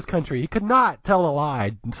father of his country. He could not tell a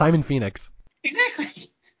lie, Simon Phoenix.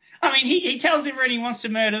 Exactly. I mean, he tells everyone he wants to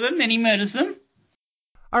murder them, then he murders them.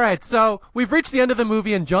 All right, so we've reached the end of the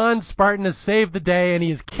movie, and John Spartan has saved the day, and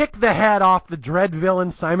he has kicked the head off the dread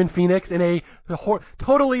villain Simon Phoenix in a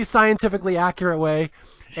totally scientifically accurate way,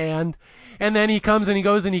 and then he comes and he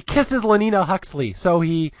goes and he kisses Lenina Huxley. So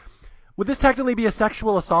would this technically be a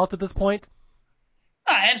sexual assault at this point?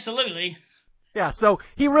 Oh, absolutely. Yeah, so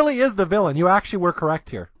he really is the villain. You actually were correct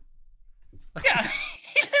here. Yeah,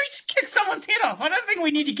 he just kicked someone's head off. I don't think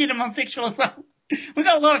we need to get him on sexual assault. We've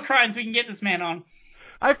got a lot of crimes we can get this man on.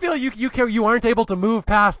 I feel you aren't able to move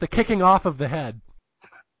past the kicking off of the head.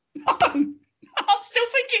 No, I'm still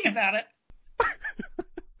thinking about it.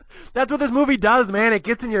 That's what this movie does, man. It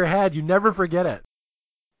gets in your head. You never forget it.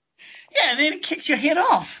 Yeah, and then it kicks your head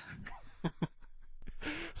off.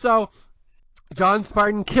 So, John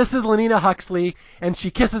Spartan kisses Lenina Huxley, and she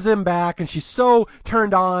kisses him back, and she's so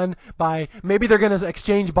turned on by maybe they're going to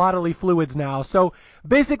exchange bodily fluids now. So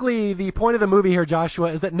basically, the point of the movie here,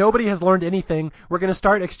 Joshua, is that nobody has learned anything. We're going to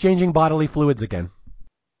start exchanging bodily fluids again.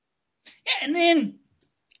 Yeah, and then,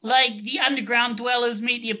 the underground dwellers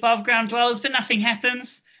meet the above ground dwellers, but nothing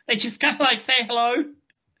happens. They just kind of, say hello.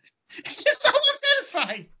 It's just so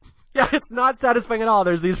unsatisfying. Yeah, it's not satisfying at all.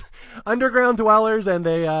 There's these underground dwellers, and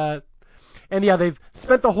they And yeah, they've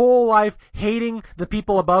spent the whole life hating the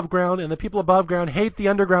people above ground, and the people above ground hate the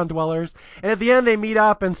underground dwellers. And at the end, they meet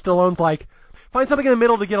up, and Stallone's like, find something in the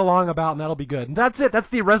middle to get along about, and that'll be good. And that's it. That's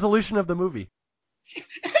the resolution of the movie.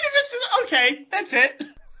 Okay, that's it.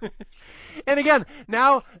 And again,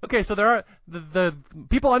 now, okay, so there are the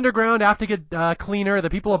people underground have to get cleaner. The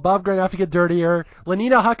people above ground have to get dirtier.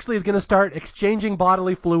 Lenina Huxley is going to start exchanging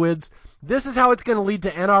bodily fluids. This is how it's going to lead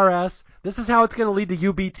to NRS. This is how it's going to lead to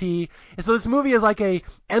UBT. And so this movie is like a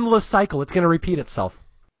endless cycle. It's going to repeat itself.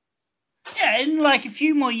 Yeah, in like a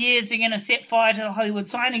few more years, they're going to set fire to the Hollywood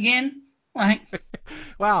sign again. Like,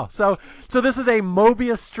 wow. So this is a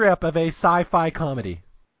Mobius strip of a sci-fi comedy.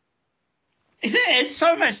 It's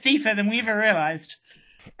so much deeper than we ever realized.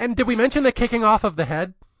 And did we mention the kicking off of the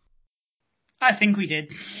head? I think we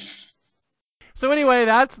did. So anyway,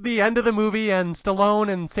 that's the end of the movie, and Stallone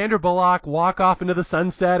and Sandra Bullock walk off into the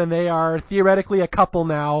sunset, and they are theoretically a couple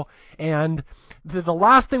now. And the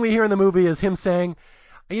last thing we hear in the movie is him saying,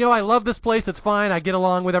 you know, I love this place, it's fine, I get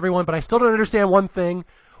along with everyone, but I still don't understand one thing.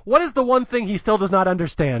 What is the one thing he still does not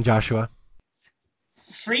understand, Joshua?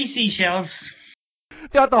 Free seashells.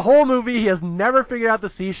 Throughout the whole movie, he has never figured out the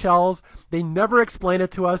seashells. They never explain it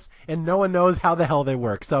to us, and no one knows how the hell they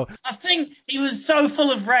work. So I think he was so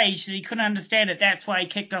full of rage that he couldn't understand it. That's why he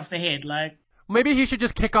kicked off the head. Like, maybe he should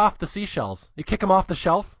just kick off the seashells. You kick them off the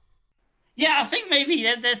shelf? Yeah, I think maybe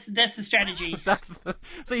that's the strategy.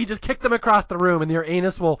 So you just kick them across the room, and your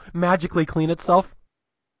anus will magically clean itself?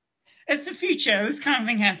 It's the future. This kind of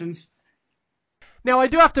thing happens. Now, I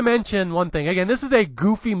do have to mention one thing. Again, this is a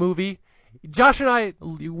goofy movie. Josh and I,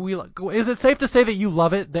 is it safe to say that you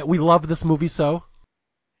love it, that we love this movie so?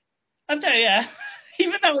 I do, yeah.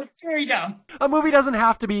 Even though it's very dumb. A movie doesn't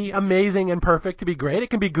have to be amazing and perfect to be great. It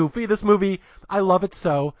can be goofy. This movie, I love it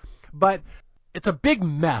so. But it's a big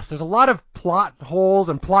mess. There's a lot of plot holes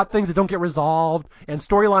and plot things that don't get resolved, and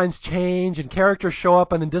storylines change, and characters show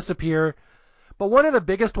up and then disappear. But one of the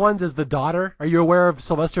biggest ones is the daughter. Are you aware of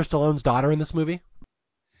Sylvester Stallone's daughter in this movie?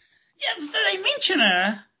 Yeah, so they mention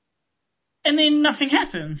her. And then nothing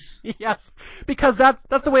happens. Yes, because that's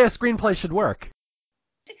the way a screenplay should work.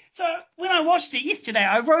 So when I watched it yesterday,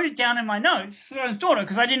 I wrote it down in my notes for his daughter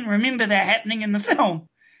because I didn't remember that happening in the film.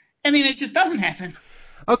 And then it just doesn't happen.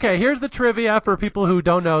 Okay, here's the trivia for people who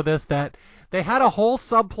don't know this, that they had a whole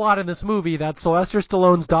subplot in this movie that Sylvester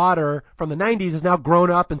Stallone's daughter from the 90s is now grown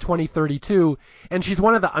up in 2032, and she's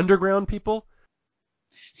one of the underground people.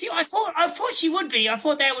 See, I thought she would be. I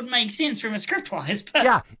thought that would make sense from a script-wise. But...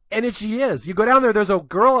 Yeah, and she is. You go down there's a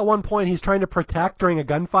girl at one point he's trying to protect during a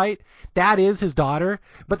gunfight. That is his daughter,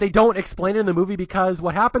 but they don't explain it in the movie because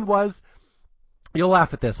what happened was, you'll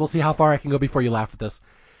laugh at this. We'll see how far I can go before you laugh at this.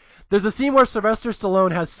 There's a scene where Sylvester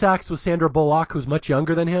Stallone has sex with Sandra Bullock, who's much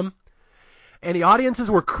younger than him, and the audiences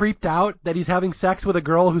were creeped out that he's having sex with a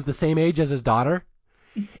girl who's the same age as his daughter.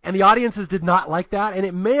 And the audiences did not like that, and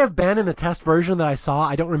it may have been in the test version that I saw.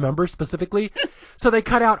 I don't remember specifically. So they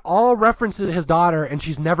cut out all references to his daughter, and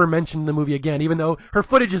she's never mentioned in the movie again, even though her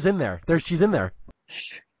footage is in there. She's in there.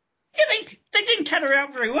 Yeah, they didn't cut her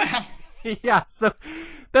out very well. Yeah, so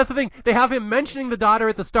that's the thing. They have him mentioning the daughter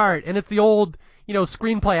at the start, and it's the old,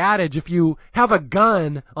 screenplay adage, if you have a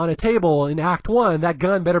gun on a table in Act 1, that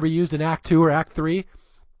gun better be used in Act 2 or Act 3,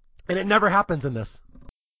 and it never happens in this.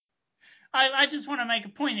 I just want to make a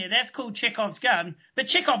point there. That's called Chekhov's gun, but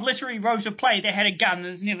Chekhov literally wrote a play that had a gun that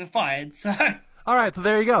was never fired, so... All right, so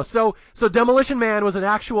there you go. So Demolition Man was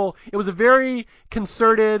it was a very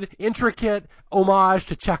concerted, intricate homage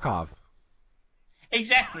to Chekhov.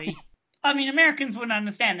 Exactly. I mean, Americans wouldn't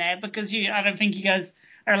understand that because I don't think you guys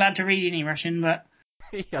are allowed to read any Russian, but...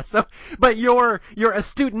 Yeah, but your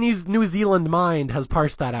astute New Zealand mind has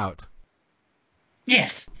parsed that out.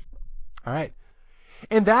 Yes. All right.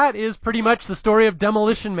 And that is pretty much the story of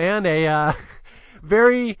Demolition Man, a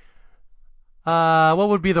very, what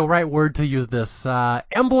would be the right word to use this,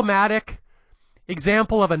 emblematic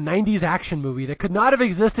example of a 90s action movie that could not have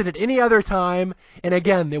existed at any other time. And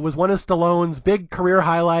again, it was one of Stallone's big career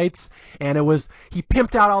highlights, and he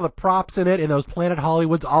pimped out all the props in it in those Planet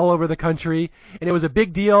Hollywoods all over the country, and it was a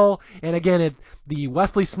big deal. And again, the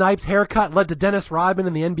Wesley Snipes haircut led to Dennis Rodman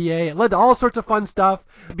in the NBA. It led to all sorts of fun stuff.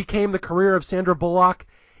 It became the career of Sandra Bullock,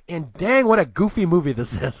 and dang, what a goofy movie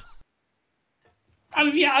this is.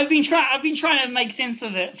 Yeah, I've been trying to make sense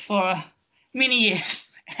of it for many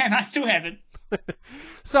years, and I still haven't.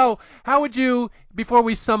 So, how would you, before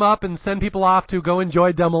we sum up and send people off to go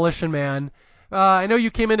enjoy Demolition Man, I know you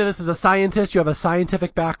came into this as a scientist, you have a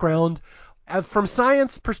scientific background. From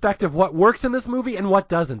science perspective, what works in this movie and what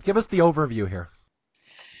doesn't? Give us the overview here.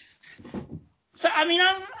 So, I mean,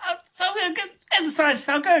 so a as a scientist,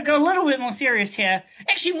 I'll go a little bit more serious here.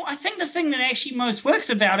 Actually, I think the thing that actually most works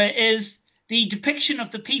about it is the depiction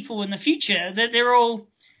of the people in the future. That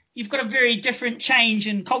you've got a very different change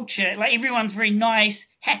in culture. Like, everyone's very nice,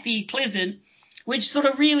 happy, pleasant, which sort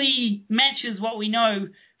of really matches what we know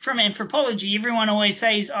from anthropology. Everyone always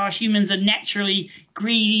says, humans are naturally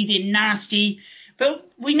greedy, they're nasty. But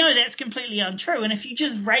we know that's completely untrue. And if you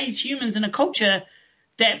just raise humans in a culture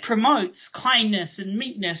that promotes kindness and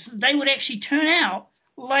meekness, they would actually turn out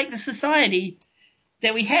like the society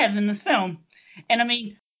that we have in this film. And I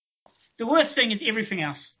mean, the worst thing is everything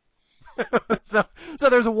else. So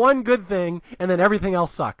there's one good thing, and then everything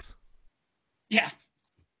else sucks. Yeah.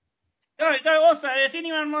 Though also, if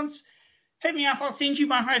anyone wants, hit me up, I'll send you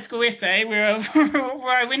my high school essay where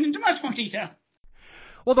I went into much more detail.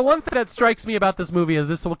 Well, the one thing that strikes me about this movie is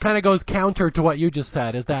this kind of goes counter to what you just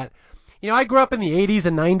said, is that, I grew up in the 80s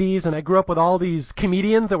and 90s, and I grew up with all these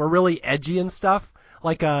comedians that were really edgy and stuff,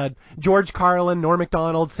 like George Carlin, Norm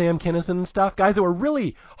Macdonald, Sam Kinison and stuff, guys that were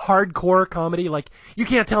really hardcore comedy, like, you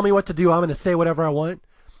can't tell me what to do, I'm going to say whatever I want.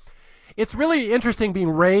 It's really interesting being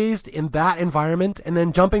raised in that environment and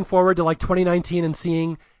then jumping forward to like 2019 and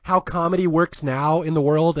seeing how comedy works now in the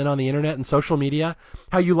world and on the internet and social media,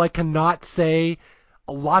 how you cannot say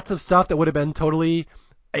lots of stuff that would have been totally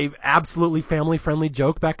a absolutely family-friendly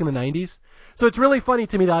joke back in the 90s. So it's really funny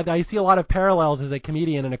to me that I see a lot of parallels as a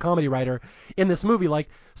comedian and a comedy writer in this movie. Like,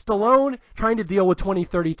 Stallone trying to deal with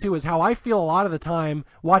 2032 is how I feel a lot of the time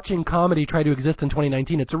watching comedy try to exist in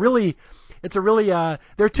 2019. It's a really,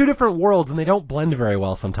 they're two different worlds and they don't blend very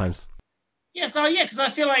well sometimes. Yeah, because I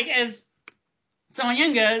feel like as someone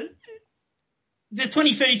younger, the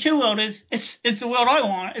 2032 world it's the world I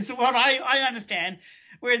want. It's the world I understand.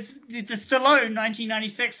 Whereas the Stallone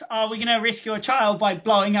 1996, we're going to rescue a child by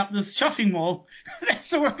blowing up this shopping mall.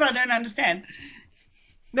 That's the world I don't understand.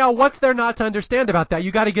 Now, what's there not to understand about that?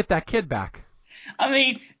 You got to get that kid back. I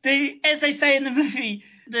mean, as they say in the movie,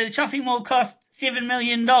 the shopping mall cost $7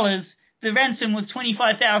 million. The ransom was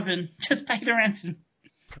 $25,000. Just pay the ransom.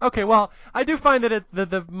 Okay, well, I do find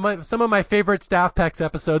that some of my favorite Staff Pecs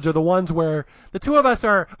episodes are the ones where the two of us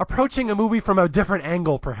are approaching a movie from a different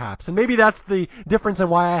angle, perhaps. And maybe that's the difference in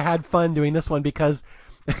why I had fun doing this one, because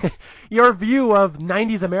your view of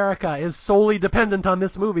 90s America is solely dependent on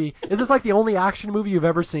this movie. Is this like the only action movie you've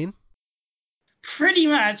ever seen? Pretty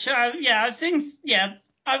much. I've seen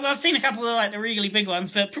a couple of the really big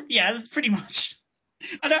ones, but that's pretty much.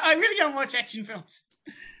 I really don't watch action films.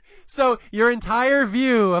 So your entire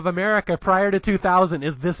view of America prior to 2000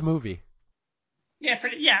 is this movie. Yeah,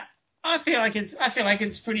 I feel like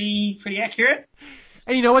it's pretty accurate.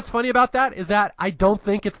 And you know what's funny about that is that I don't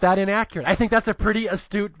think it's that inaccurate. I think that's a pretty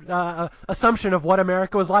astute assumption of what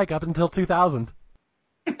America was like up until 2000.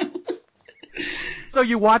 So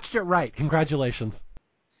you watched it right. Congratulations.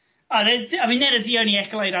 That is the only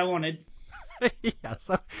accolade I wanted. Yeah,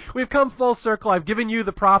 so we've come full circle. I've given you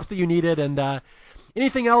the props that you needed, and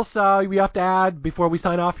anything else we have to add before we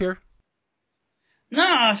sign off here? No,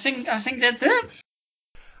 I think that's it.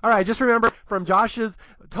 All right, just remember, from Josh's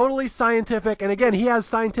totally scientific, and again, he has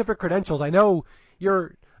scientific credentials. I know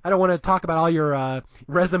I don't want to talk about all your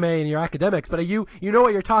resume and your academics, but you know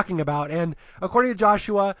what you're talking about. And according to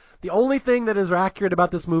Joshua, the only thing that is accurate about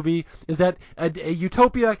this movie is that a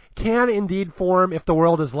utopia can indeed form if the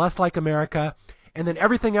world is less like America, and then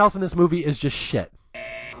everything else in this movie is just shit.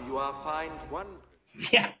 You are fined one.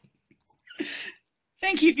 Yeah.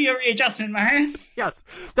 Thank you for your readjustment, Mario. Yes,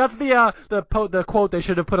 that's the quote they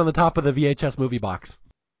should have put on the top of the VHS movie box.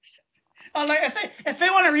 Oh, if they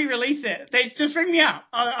want to re-release it, they just ring me up.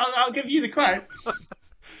 I'll give you the quote.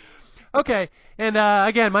 Okay, and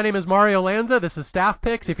again, my name is Mario Lanza. This is Staff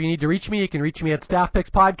Picks. If you need to reach me, you can reach me at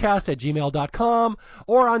staffpickspodcast@gmail.com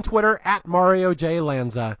or on Twitter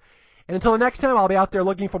 @MarioJLanza. And until the next time, I'll be out there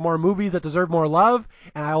looking for more movies that deserve more love,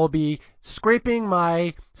 and I will be scraping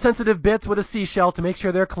my sensitive bits with a seashell to make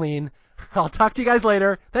sure they're clean. I'll talk to you guys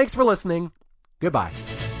later. Thanks for listening. Goodbye.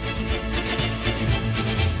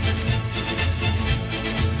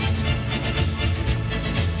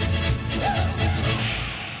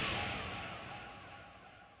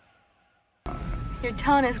 Your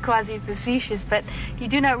tone is quasi-facetious, but you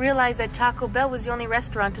do not realize that Taco Bell was the only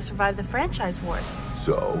restaurant to survive the franchise wars.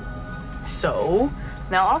 So? So?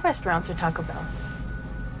 Now all restaurants are Taco Bell.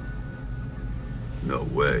 No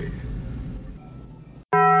way.